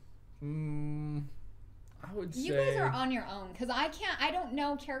 I would say You guys are on your own because I don't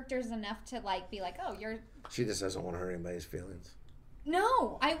know characters enough to like be like, oh, you're. She just doesn't want to hurt anybody's feelings.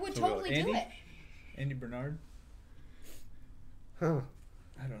 No, I would totally do it. Andy Bernard. Huh.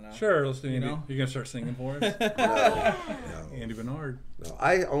 I don't know. Sure, let's do Andy. You gonna start singing for us? No. Andy Bernard. No,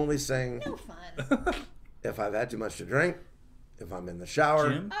 I only sing No fun. if I've had too much to drink, if I'm in the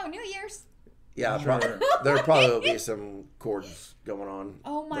shower. Jim? Oh, New Year's. Yeah, Sure. there probably will be some chords going on.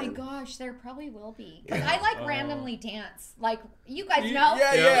 Oh my then. gosh, there probably will be. Because I like randomly dance. Like, you guys You- know.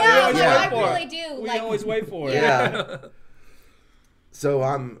 yeah, no, I wait for really it. do. We Like, always wait for it. Yeah. So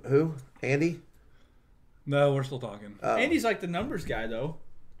I'm who? Andy? No, we're still talking. Oh. Andy's like the numbers guy, though.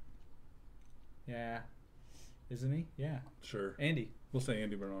 Yeah. Isn't he? Yeah. Sure. Andy. We'll say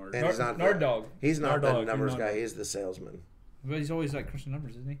Andy Bernard. And he's not Nard Dog. He's not Nard the Dog, numbers Nard guy. Dog. He's the salesman. But he's always like Christian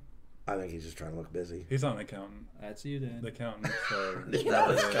numbers, isn't he? I think he's just trying to look busy. He's not an accountant. That's you then. The accountant. So. That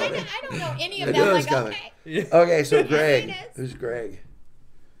was coming. I don't know any of It them. was Like, coming. okay. Okay, so It Greg. is. Who's Greg?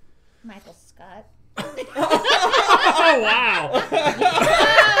 Michael Scott. Oh, wow. That's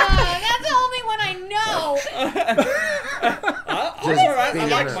the only one I know. Just all right. being I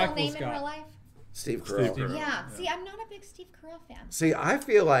like a- Michael Name in Scott. real life? Steve Carell. Steve Carell. Yeah. See, I'm not a big Steve Carell fan. See, I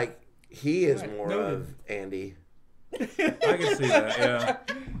feel like he is Right, more noted. of Andy. I can see that. Yeah.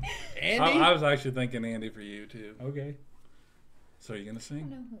 Andy? I was actually thinking Andy for you too. Okay. So are you gonna I don't sing?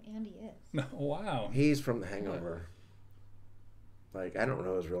 know who Andy is. No. Wow. He's from The Hangover. Like, I don't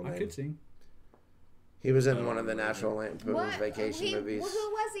know his real I name. could sing. He was in one of the National Lampoon's Vacation movies. Who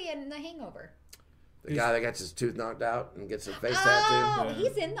was he in The Hangover? The guy that gets his tooth knocked out and gets a face Oh, tattoo.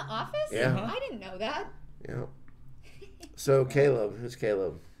 he's in The Office? Yeah. I didn't know that. Yeah. So Caleb, who's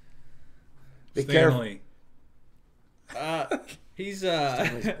Caleb? Be careful. Stanley. He's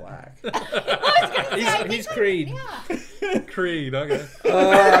He's black. he's Creed. Yeah. Creed. Okay. You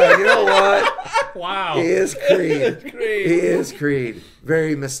know what? Wow. He is Creed. Creed. He is Creed.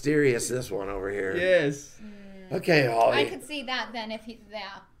 Very mysterious, this one over here. Yes. Okay, I Holly. could see that then if he. Yeah.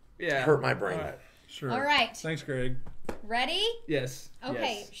 Yeah. Hurt my brain. All right. Sure. All right. Thanks, Greg. Ready? Yes.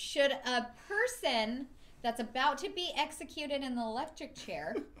 Okay. Yes. Should a person that's about to be executed in the electric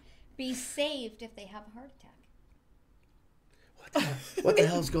chair be saved if they have a heart attack? What the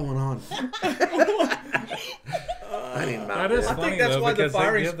hell's going on? I need That is I think funny that's though why the because they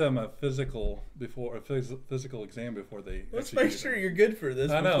firing- give them a physical physical exam before they. Let's execute make sure them. you're good for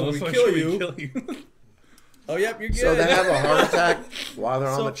this I know. before Let's we make kill sure you. we kill you. Oh, yep, you're good. So they have a heart attack while they're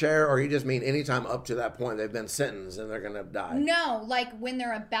on So- the chair, or you just mean anytime up to that point they've been sentenced and they're going to die? No, like when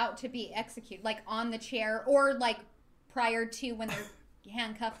they're about to be executed, like on the chair, or like prior to when they're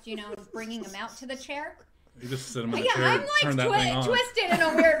handcuffed, you know, bringing them out to the chair. You just sit them in the Yeah, chair. I'm turn that thing like on. twisted in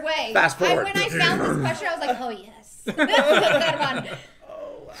a weird way. Fast forward. When I found this question, I was like, oh yes, that's a good one.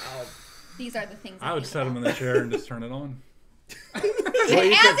 Oh, wow. These are the things I would set him in the chair and just turn it on. Well, you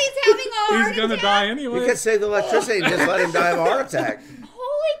As could, he's having a heart He's gonna attack. die you anyway. could save the electricity and just let him die of a heart attack.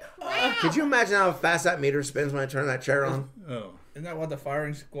 Holy crap! Could you imagine how fast that meter spins when I turn that chair on? Oh. Isn't that what the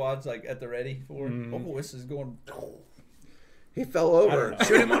firing squad's like at the ready for? Oh, this is going. He fell over.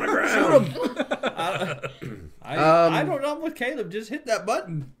 Shoot him on the ground. I don't know. I'm with Caleb. Just hit that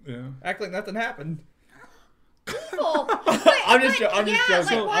button. Yeah. Act like nothing happened. Evil. I'm just joking. Like,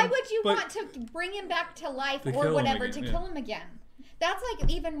 why would you but- want to bring him back to life To or kill him whatever again, to yeah. kill him again? That's like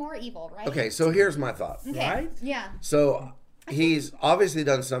even more evil, right? Okay, so here's my thought. Okay. Right? Yeah. So he's obviously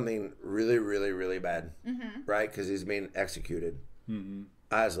done something really, really, really bad, right? Because he's being executed. Mm-hmm.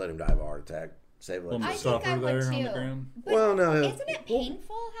 I just let him die of a heart attack. Save Well, him. I the think I suffer would there on too. the ground. But Well, no. isn't it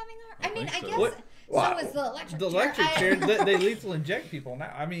painful having a heart? I mean, I think so. guess What? so is the electric The chair. electric chair, they lethal inject people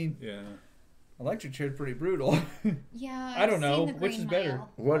now. I mean, Yeah. Electric chair's pretty brutal. Yeah, I don't I've seen know. The Which Green is better?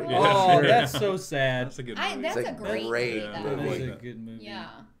 Mile. What? Oh, that's so sad. That's a good movie. That's It's a a great great movie. That movie. is a good movie. Yeah.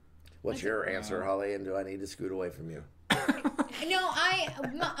 What's your answer, Holly? And do I need to scoot away from you? No,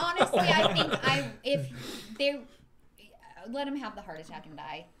 honestly, I think if they let him have the heart attack and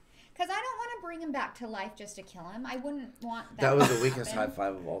die. Because I don't want to bring him back to life just to kill him. I wouldn't want that. That was to the weakest high happen.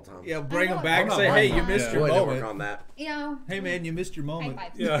 five of all time. Yeah, bring I him know, back and I'm say, not hey, buying you that. missed your Way to work moment. on that. You know. Hey, man, you missed your moment. High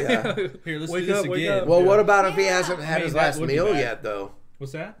five. Yeah. Here, let's Wake do this up, wake again. up. Well, what about if he Yeah. hasn't had I his mean, that last would be meal bad. yet, though?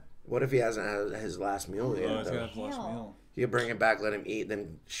 What's that? What if he hasn't had his last meal Oh, yet, he's got though? his last meal. You bring him back, let him eat,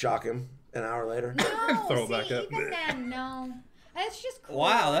 then shock him an hour later? No, Throw it see, back up. even then, no. That's just cool.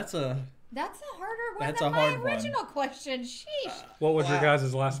 Wow, that's a... That's a harder one That's than a my hard one. original question. Sheesh. What would your Wow.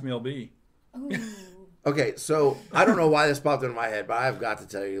 guys' last meal be? Ooh. Okay, so I don't know why this popped into my head, but I've got to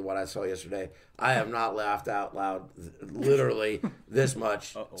tell you what I saw yesterday. I have not laughed out loud literally this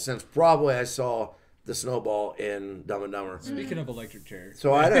much since probably I saw the snowball in Dumb and Dumber. Speaking of electric chair.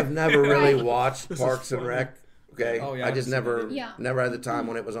 So I have never really Right. watched Parks and Rec. Okay, Oh, yeah, I just I've seen never it. Yeah. never had the time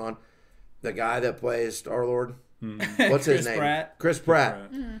when it was on. The guy that plays Star Lord, what's his Chris name? Pratt. Chris Pratt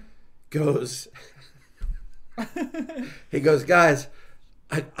Right. goes. He goes, guys,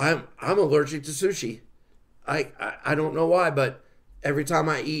 I'm allergic to sushi. I don't know why, but every time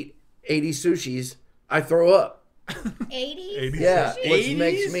I eat 80 sushis, I throw up. 80s? Yeah, Sushi? which 80s?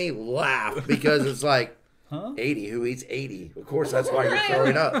 makes me laugh because it's like Huh? 80. Who eats 80? Of course, that's why you're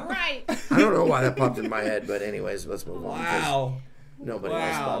throwing up. Right. I don't know why that popped in my head, but anyways, let's move on. 'cause Wow. Nobody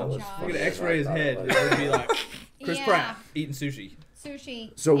else thought it Wow. was You funny. You could as I x-ray his thought head. it It was. would be like Chris Yeah. Pratt eating sushi.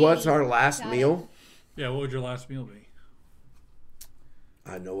 Sushi. So what's 80s. our last Got it. meal? Yeah, what would your last meal be?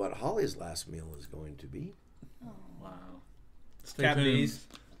 I know what Holly's last meal is going to be. Wow. Stay Captain tuned. D's.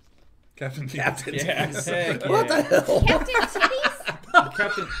 Captain D's. Captain Yeah. D's. Heck What yeah. the hell? Captain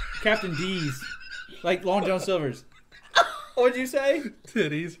Titties? Captain D's. Like Long John Silver's. What'd you say?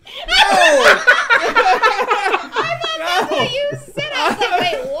 Titties. That's what you said. I was like,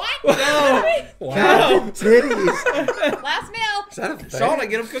 wait, what? No. Captain Titties. Last meal. Is that a thing? Sean, I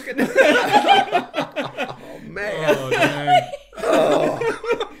get him cooking. Oh, man. Oh, dang. Oh.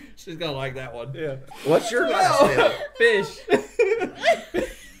 She's gonna like that one. Yeah. What's your last meal? Fish.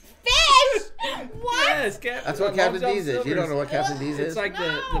 Fish! What? Yes, That's what Captain D's is. You don't know what Captain D's is? It's like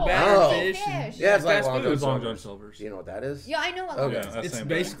the No. battered Oh. fish. Fish. Yeah, it's like fast Long food. It's John Long John Silver's. Silver's. You know what that is? Yeah, I know what Okay. Yeah, that's It's same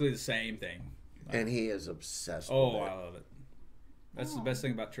basically the same thing. And he is obsessed Oh, with I it. love it. That's the best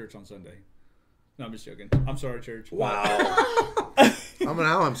thing about church on Sunday. No, I'm just joking. I'm sorry, church. Wow.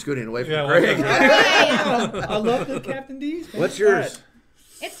 I'm scooting away from Yeah, Greg. Right. I love the Captain D's. What's yours?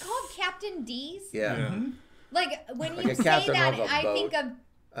 It's called Captain D's. Yeah. Yeah. Like, when Like you a say captain that, of a I boat. think of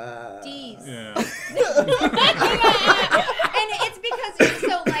Uh, D's. Yeah. And it's because,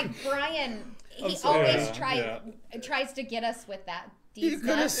 so, like, Brian, he always Yeah, tries to get us with that. You D's could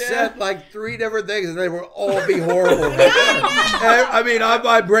have nuts. said like 3 different things and they would all be horrible. I mean,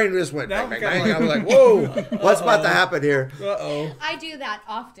 my brain just went Now bang, bang, I'm bang. kinda I was like, whoa, what's about to happen here? Uh-oh. I do that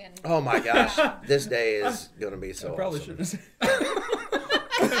often. Oh my gosh, this day is going to be so Probably awesome. shouldn't have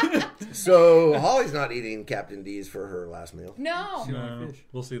said. So Holly's not eating Captain D's for her last meal. No. No,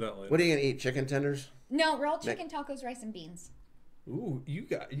 we'll see that later. What are you going to eat, chicken tenders? No, rolled chicken, tacos, rice, and beans. Ooh, you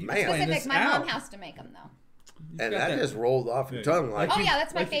Man. playing this Specific. My out. mom has to make them, though. And got that that- just rolled off your Yeah. tongue like, Oh, yeah,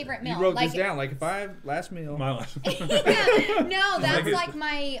 that's my favorite meal. You wrote Like- this down. Like if I last meal. My last. Yeah, no, that's it- like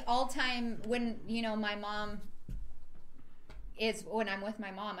my all-time, when, you know, my mom is, when I'm with my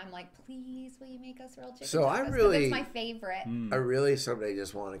mom, I'm like, please, will you make us rolled chicken So I tacos? 'Cause really- it's my favorite. I really someday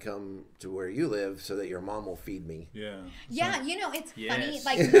just want to come to where you live so that your mom will feed me. Yeah. Yeah, you know, it's funny. Yes.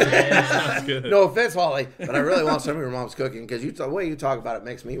 Like, That's my good. No offense, Holly, but I really want some of your mom's cooking because the way you talk about it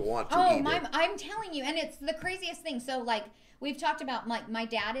makes me want to oh, eat it. I'm telling you, and it's the craziest thing. So, like, we've talked about, like, my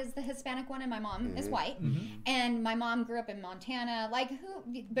dad is the Hispanic one and my mom is white. And my mom grew up in Montana. Like,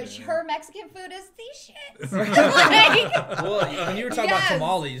 but her Mexican food is the shit. Like, Well, when you were talking about Yes.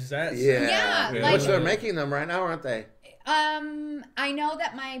 tamales, that's Yeah, like- Which they're making them right now, aren't they? I know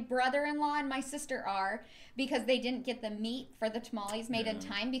that my brother-in-law and my sister are, because they didn't get the meat for the tamales made in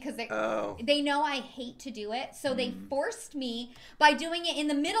time, because Oh. they know I hate to do it, so they forced me by doing it in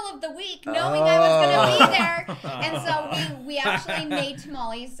the middle of the week, knowing I was going to be there. And so we actually made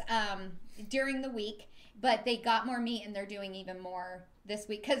tamales during the week, but they got more meat and they're doing even more this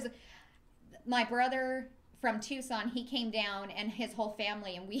week, because my brother from Tucson, he came down and his whole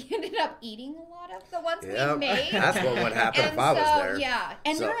family, and we ended up eating a lot of the ones Yep. we made. That's what would happen And if I was so, there. yeah,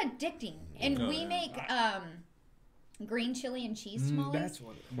 and So- they're addicting. And we make green chili and cheese tamales. That's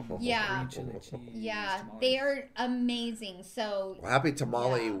what. Yeah. Green chili cheese. Yeah, tamales. they are amazing. So Well, happy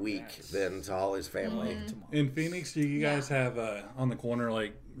Tamale Week then to Holly's family. In Phoenix, do you guys have on the corner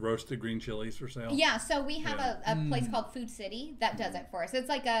like roasted green chilies for sale? yeah, so we have a place called Food City that does it for us. It's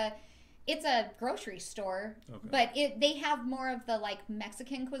like it's a grocery store, but they have more of the like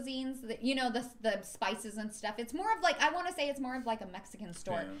Mexican cuisines, the spices and stuff. It's more of like, I want to say it's more of like a Mexican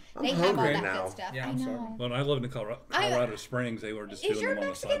store. Yeah. They I'm have all hungry that now. good stuff. Yeah, I I'm know. starving. When I lived in Colorado Springs, they were just Is doing your them on the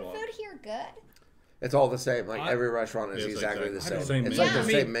Mexican sidewalk. food here good? It's all the same. Like every restaurant is It's exactly the exactly same. the It's same like the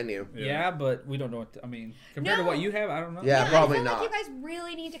menu. same menu. Yeah, but we don't know what. I mean, compared to No. what you have, I don't know. Yeah, probably I feel not. like you guys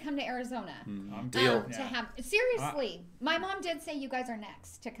really need to come to Arizona. I'm Deal. down. To have seriously, my mom did say you guys are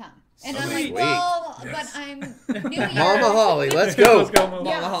next to come, and I'm Sweet. like, well, Yes. but I'm New Year's. Mama Holly, let's go. Let's go, Mama.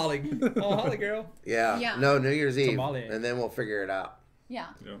 Mama Holly. Oh, Holly girl. Yeah. Yeah. No, New Year's Eve. Tamale. And then we'll figure it out. Yeah.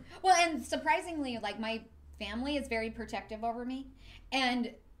 Yeah. Well, and surprisingly, like my family is very protective over me, and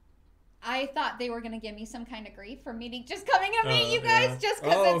I thought they were going to give me some kind of grief for meeting, just coming to meet you guys, yeah. just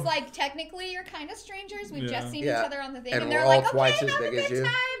because it's like technically you're kind of strangers. We've just seen each other on the thing, And and we're they're all like, twice okay, as have a big as good you.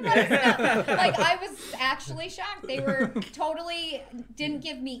 time. But like I was actually shocked. They were totally didn't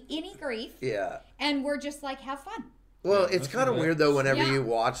give me any grief, Yeah. and we're just like, have fun. Well, Yeah, it's that's kind of what- weird though whenever Yeah. you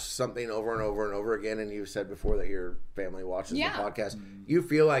watch something over and over and over again, and you said before that your family watches Yeah. the podcast, you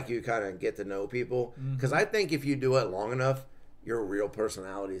feel like you kind of get to know people. Because I think if you do it long enough, your real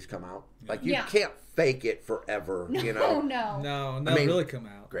personalities come out. Like you Yeah. can't fake it forever. You know. No. No, I mean, really come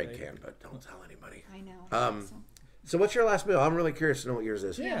out. Greg right? can, but don't tell anybody. I know. So what's your last meal? I'm really curious to know what yours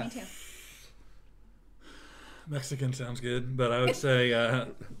is. Yeah, me too. Mexican sounds good, but I would say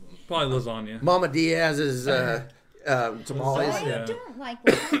probably lasagna. Mama Diaz's tamales. I Yeah. don't like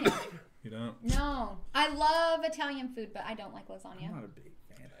lasagna. You don't? No, I love Italian food, but I don't like lasagna. I'm not a big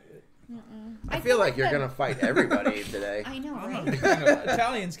fan of it. I feel like you're gonna fight everybody today. I know, I'm not a right? big fan of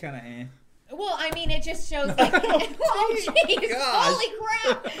Italians. Kind of eh. Well, I mean, it just shows like, oh, jeez, Gosh. holy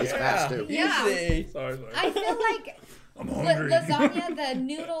crap! It's fast too. Yeah. Easy. Sorry. I feel like I'm hungry. lasagna, the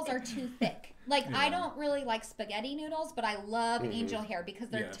noodles are too thick. Like, I don't really like spaghetti noodles, but I love angel hair because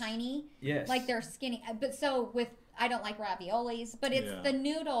they're Yes. tiny. Yes. Like, they're skinny. But so I don't like raviolis, but it's Yeah. the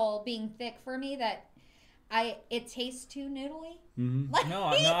noodle being thick for me that it tastes too noodly. Mm-hmm. Like, No,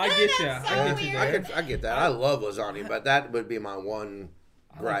 I get ya. that's so I get you weird. there. I get that. I love lasagna, but that would be my one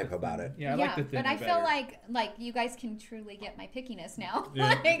gripe about it. Yeah, I like the thinner but I feel better. like you guys can truly get my pickiness now. Yeah.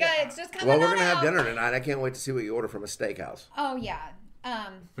 Like, it's just coming Well, we're on gonna have out. dinner tonight. I can't wait to see what you order from a steakhouse. Oh yeah,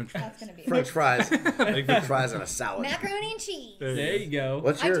 that's gonna be French fries, French fries and a salad. macaroni and cheese. There you go.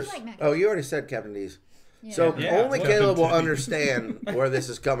 What's I do yours? like mac and Oh, you already said Captain D's. Yeah. So Yeah. only Well, Caleb will Captain understand where this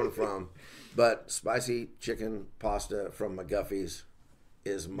is coming from. But spicy chicken pasta from McGuffey's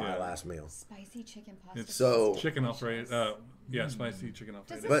is my Yeah. last meal. Spicy chicken pasta. It's So- chicken Alfredo. Yeah, spicy chicken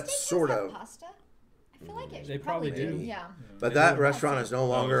Does Alfredo. a But steakhouse sort have of. pasta? I feel like it They should probably do. Yeah. But that restaurant is no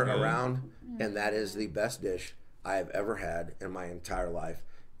longer good. around, and that is the best dish I have ever had in my entire life.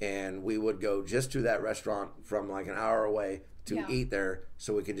 And we would go just to that restaurant from like an hour away to Yeah. eat there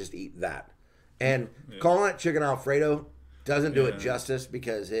so we could just eat that. And calling it chicken Alfredo doesn't do it Yeah. justice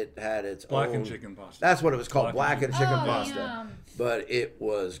because it had its Blackened own chicken pasta. That's what it was called, blackened chicken Oh, pasta. yum. But it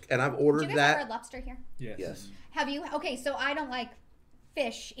was, and I've Do ordered you guys have that. Red Lobster here? Yes. Yes. Have you? Okay, so I don't like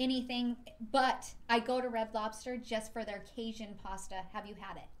fish, anything, but I go to Red Lobster just for their Cajun pasta. Have you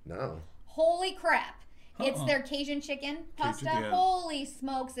had it? No. Holy crap! It's their Cajun chicken pasta. yeah. Holy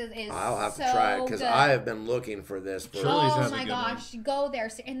smokes! It is I'll have so to try it because good. I have been looking for this for. Shirley's Oh has a my good one. gosh, go there.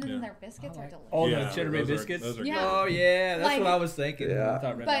 And then Yeah. their biscuits are delicious. Oh, Yeah, the cheddar bay those are- biscuits. those are Yeah. Oh yeah, that's Like- what I was thinking. Yeah. I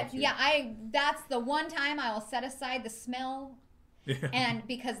thought Red But Lobster. yeah, that's the one time I will set aside the smell, Yeah. and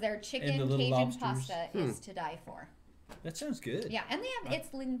because their chicken And the little Cajun lobsters. pasta is to die for. That sounds good. Yeah, and they have it's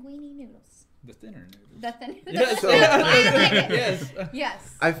linguine noodles. The thinner noodles. The thin. Yes. That's why I like it. Yes.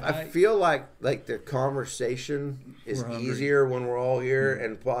 Yes. I feel like the conversation is We're hungry. easier when we're all here,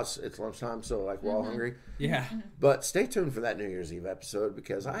 and plus it's lunchtime, so like we're all hungry. Yeah. But stay tuned for that New Year's Eve episode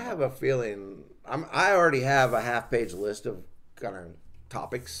because I have a feeling I already have a half-page list of kind of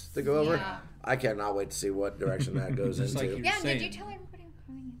topics to go over. Yeah. I cannot wait to see what direction that goes Just like into. you- Yeah, and did Same. you tell everybody I'm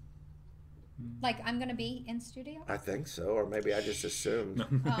coming in? Like I'm gonna be in studio? I think so, or maybe I just assumed.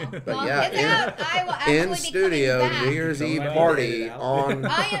 Oh. But Well, yeah, it's out. I will actually In be studio, coming back. New Year's Don't Eve let me party get it out. on.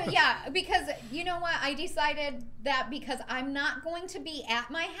 I am, yeah, because you know what? I decided that because I'm not going to be at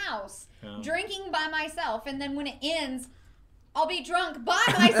my house Yeah. drinking by myself, and then when it ends, I'll be drunk by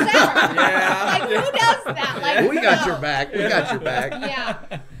myself. Like, who does that? Like, we got your back. We got your back.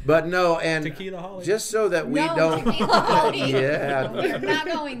 Yeah. But no, and Tequila Holly. just so that we don't. Tequila Holly. Yeah. We're not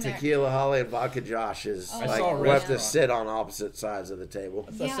going there. Tequila Holly and Vodka Josh is I like saw a we have to restaurant. sit on opposite sides of the table.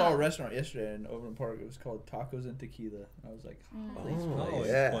 I saw a restaurant yesterday in Overland Park. It was called Tacos and Tequila. I was like, Oh,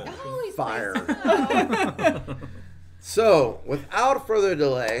 yeah. Holly's Fire. place. Oh. So, without further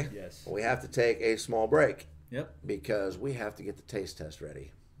delay, Yes. we have to take a small break Yep. because we have to get the taste test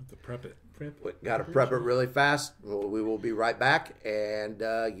ready. To prep it. We got to prep it really fast. We will be right back, and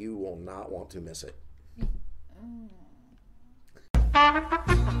you will not want to miss it.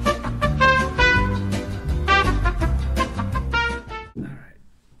 All right.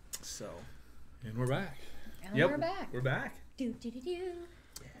 So. And we're back. And we're back. We're back. Do, do, do, do.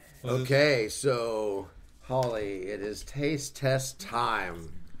 Okay, so Holly, it is taste test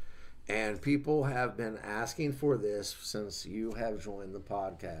time. And people have been asking for this since you have joined the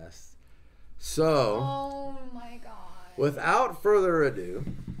podcast. So, Oh my god. without further ado,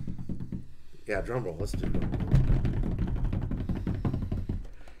 yeah, drum roll, let's do it.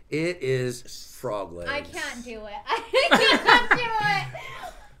 It is frog legs. I can't do it. I can't do it.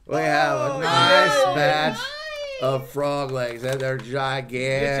 We have a nice batch Nice. of frog legs, and they're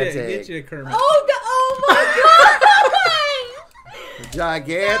gigantic. Get you a Kermit. Oh my god.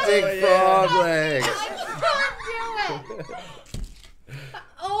 Gigantic frog legs. I can't do it.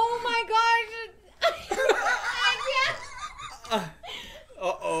 Oh my gosh. I can't.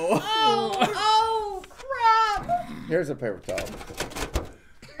 Uh-oh. Oh crap. Here's a paper towel.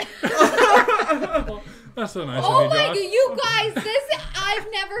 That's so nice Oh of you, my Josh. god, you guys, this I've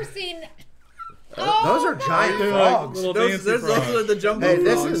never seen. Those are giant They're like frogs. little Those dancing frogs. are the jumbo Hey,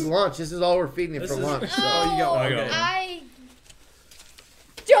 this frogs. is lunch. This is all we're feeding him for lunch. So. Oh, you got one. I got Okay. one. I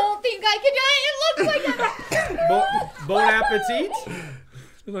don't think I could do it. It looks like a. Bon appetit. It's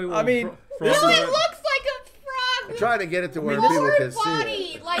like a little I mean, frog No, it butt. looks like a frog. I'm trying to get it to where with people a can see body.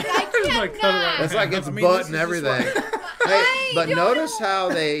 it. Like I Like, cut it cannot. right It's like its I mean, butt this and is just everything. I Hey, but don't notice know. how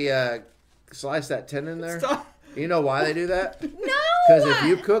they slice that tendon there? Stop. You know why they do that? No. Because if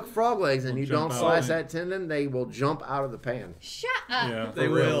you cook frog legs and you They'll don't jump slice out. that tendon, they will jump out of the pan. Shut up. Yeah, for They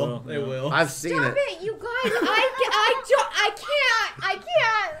real, will. though. They Yeah. will. I've seen Stop it. it, you guys. I can't.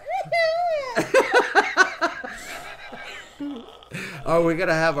 Are we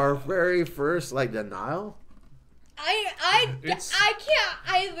gonna have our very first denial? I can't.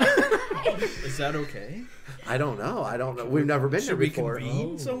 Is that okay? I don't know. We've never been here Should we before.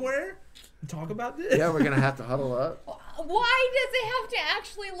 convene somewhere and talk about this? Yeah, we're gonna have to huddle up. Why does it have to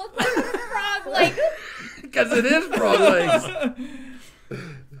actually look like a frog? Like, Because it is frog legs.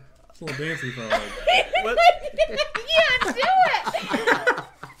 It's a little dancing frog. What? I can't do it.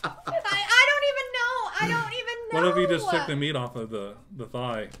 I don't even know. What if you just took the meat off of the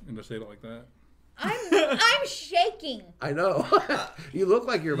thigh and just ate it like that? I'm shaking. I know. You look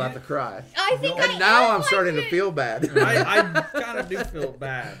like you're about to cry. I think And I now am I'm starting to like feel bad. I kind of do feel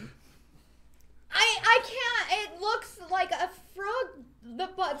bad. I can't. It looks like a frog. The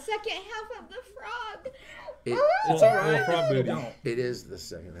second half of the frog. It- It's all right. Little frog booty. Don't. It is the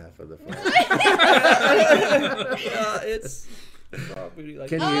second half of the frog. It's frog booty like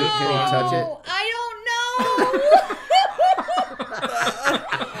Can you touch it? I don't know.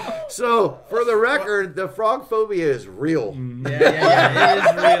 So, for the record, the frog phobia is real. Yeah, it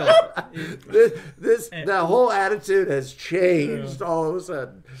is real. The whole attitude has changed all of a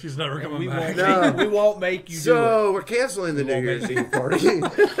sudden. She's never coming We back. won't make you do So, we're canceling the New won't Year's make Eve party.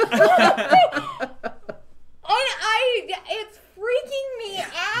 It's freaking me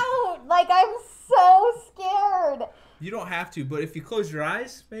out. Like, I'm so scared. it. You don't have to, but if you close your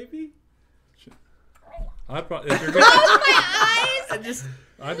eyes, maybe. I'd probably, if you're gonna, Oh, my eyes.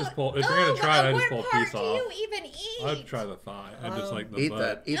 I just pull. If you're gonna try it, I just pull a What part piece do off. you even eat? I'd try the thigh. I just like the Eat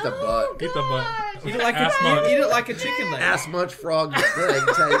butt. the butt. Oh, Eat the butt. gosh. Eat it like Ass much. eat it like a chicken leg. Ass much frog leg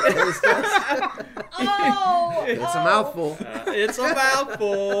taste test. Oh, It's a mouthful. It's a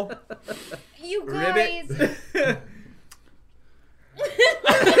mouthful. You guys. Ribbit.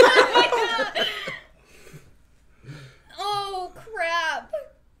 Oh, crap.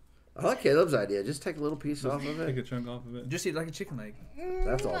 I like Caleb's idea. Just take a little piece off of Take it. a chunk off of it. Just eat like a chicken leg.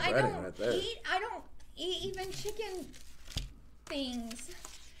 That's all I breading don't right there. I don't eat even chicken things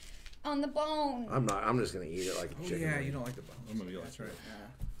on the bone. I'm just gonna eat it like a Oh chicken. yeah, leg. you don't like the bone. I'm gonna be like That's that. right.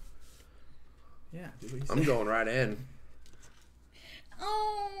 Yeah. Do what you I'm say. going right in.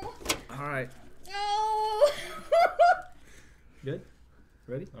 Oh, All right. no. Good.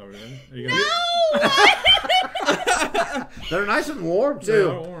 Ready? Oh, really? Are you gonna No. They're nice and warm They are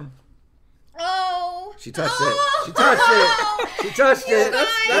too. warm. Oh. She touched it. She touched it. She touched it.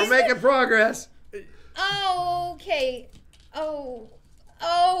 We're making progress. Oh, okay. Oh,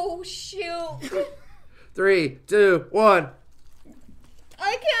 shoot. 3, 2, 1.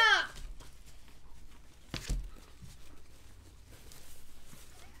 I can't.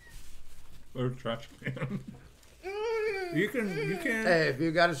 Or trash can. You can. Hey, if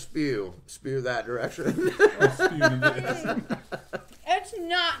you got to spew that direction. It's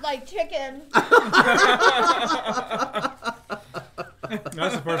not like chicken. That's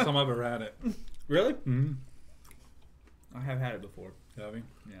the first time I've ever had it. Really? Mm-hmm. I have had it before. Have you?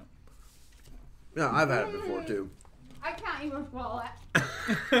 Yeah. No, I've had it before too. I can't even swallow it.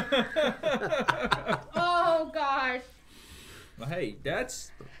 Oh, gosh. Well, hey, that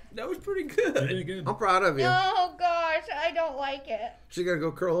was pretty good. Pretty good. I'm proud of you. Oh, gosh. I don't like it. She's gonna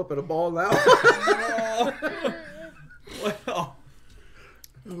go curl up in a ball now.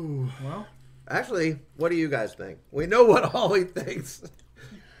 Well, actually, what do you guys think? We know what Holly thinks.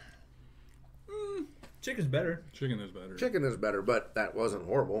 chicken's better. Chicken is better. Chicken is better, but that wasn't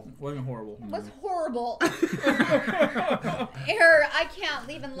horrible. Wasn't horrible. It was horrible. I can't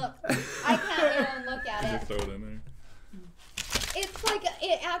even look. I can't even look at Just it. throw it in there. It's like,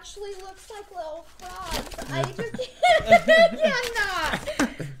 it actually looks like little frogs. I just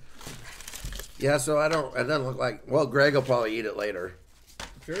cannot. Yeah, so it doesn't look like. Well, Greg will probably eat it later.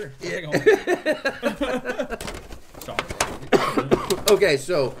 Sure. Okay,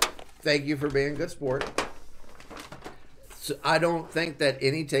 so thank you for being a good sport. So I don't think that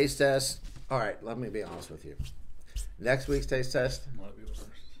any taste test. All right, let me be honest with you. Next week's taste test Might be worse.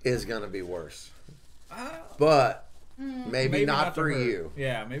 is going to be worse. But maybe not for to her. you.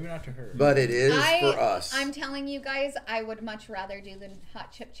 Yeah, maybe not to her. But it is for us. I'm telling you guys, I would much rather do the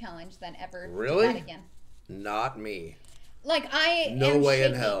hot chip challenge than ever Really? do that again. Not me. Like, I No am way in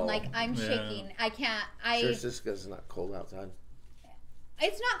shaking. hell. Like, I'm Yeah. shaking. I can't. Sure, it's just because it's not cold outside.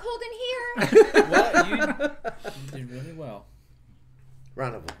 It's not cold in here. Well, you did really well.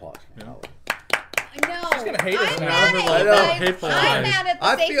 Round of applause. Yeah. Holly. No. She's gonna hate us I'm now. mad I at know. you guys. Hateful I'm eyes. mad at the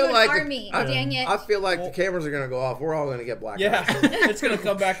I feel SAFEMOON like army. Dang it. I feel like the cameras are going to go off. We're all going to get black Yeah, eyes. it's gonna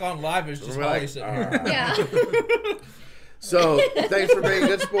come back on live. It's just We're Holly like, sitting here. Yeah. So, thanks for being a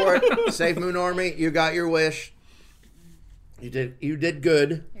good sport. Safe Moon Army, you got your wish. You did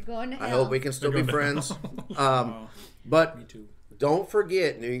good. You're going to hell. I hope we can still be friends. But Me too. don't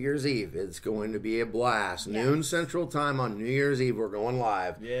forget New Year's Eve. It's going to be a blast. Yes. Noon Central Time on New Year's Eve. We're going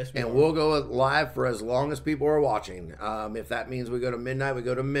live. Yes, we and are. we'll go live for as long as people are watching. If that means we go to midnight, we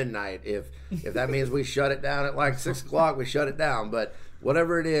go to midnight. If that means we shut it down at like 6 o'clock, we shut it down. But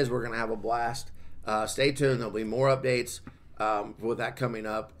whatever it is, we're going to have a blast. Stay tuned. There'll be more updates with that coming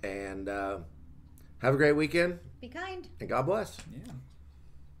up. And have a great weekend. Be kind. And God bless. Yeah.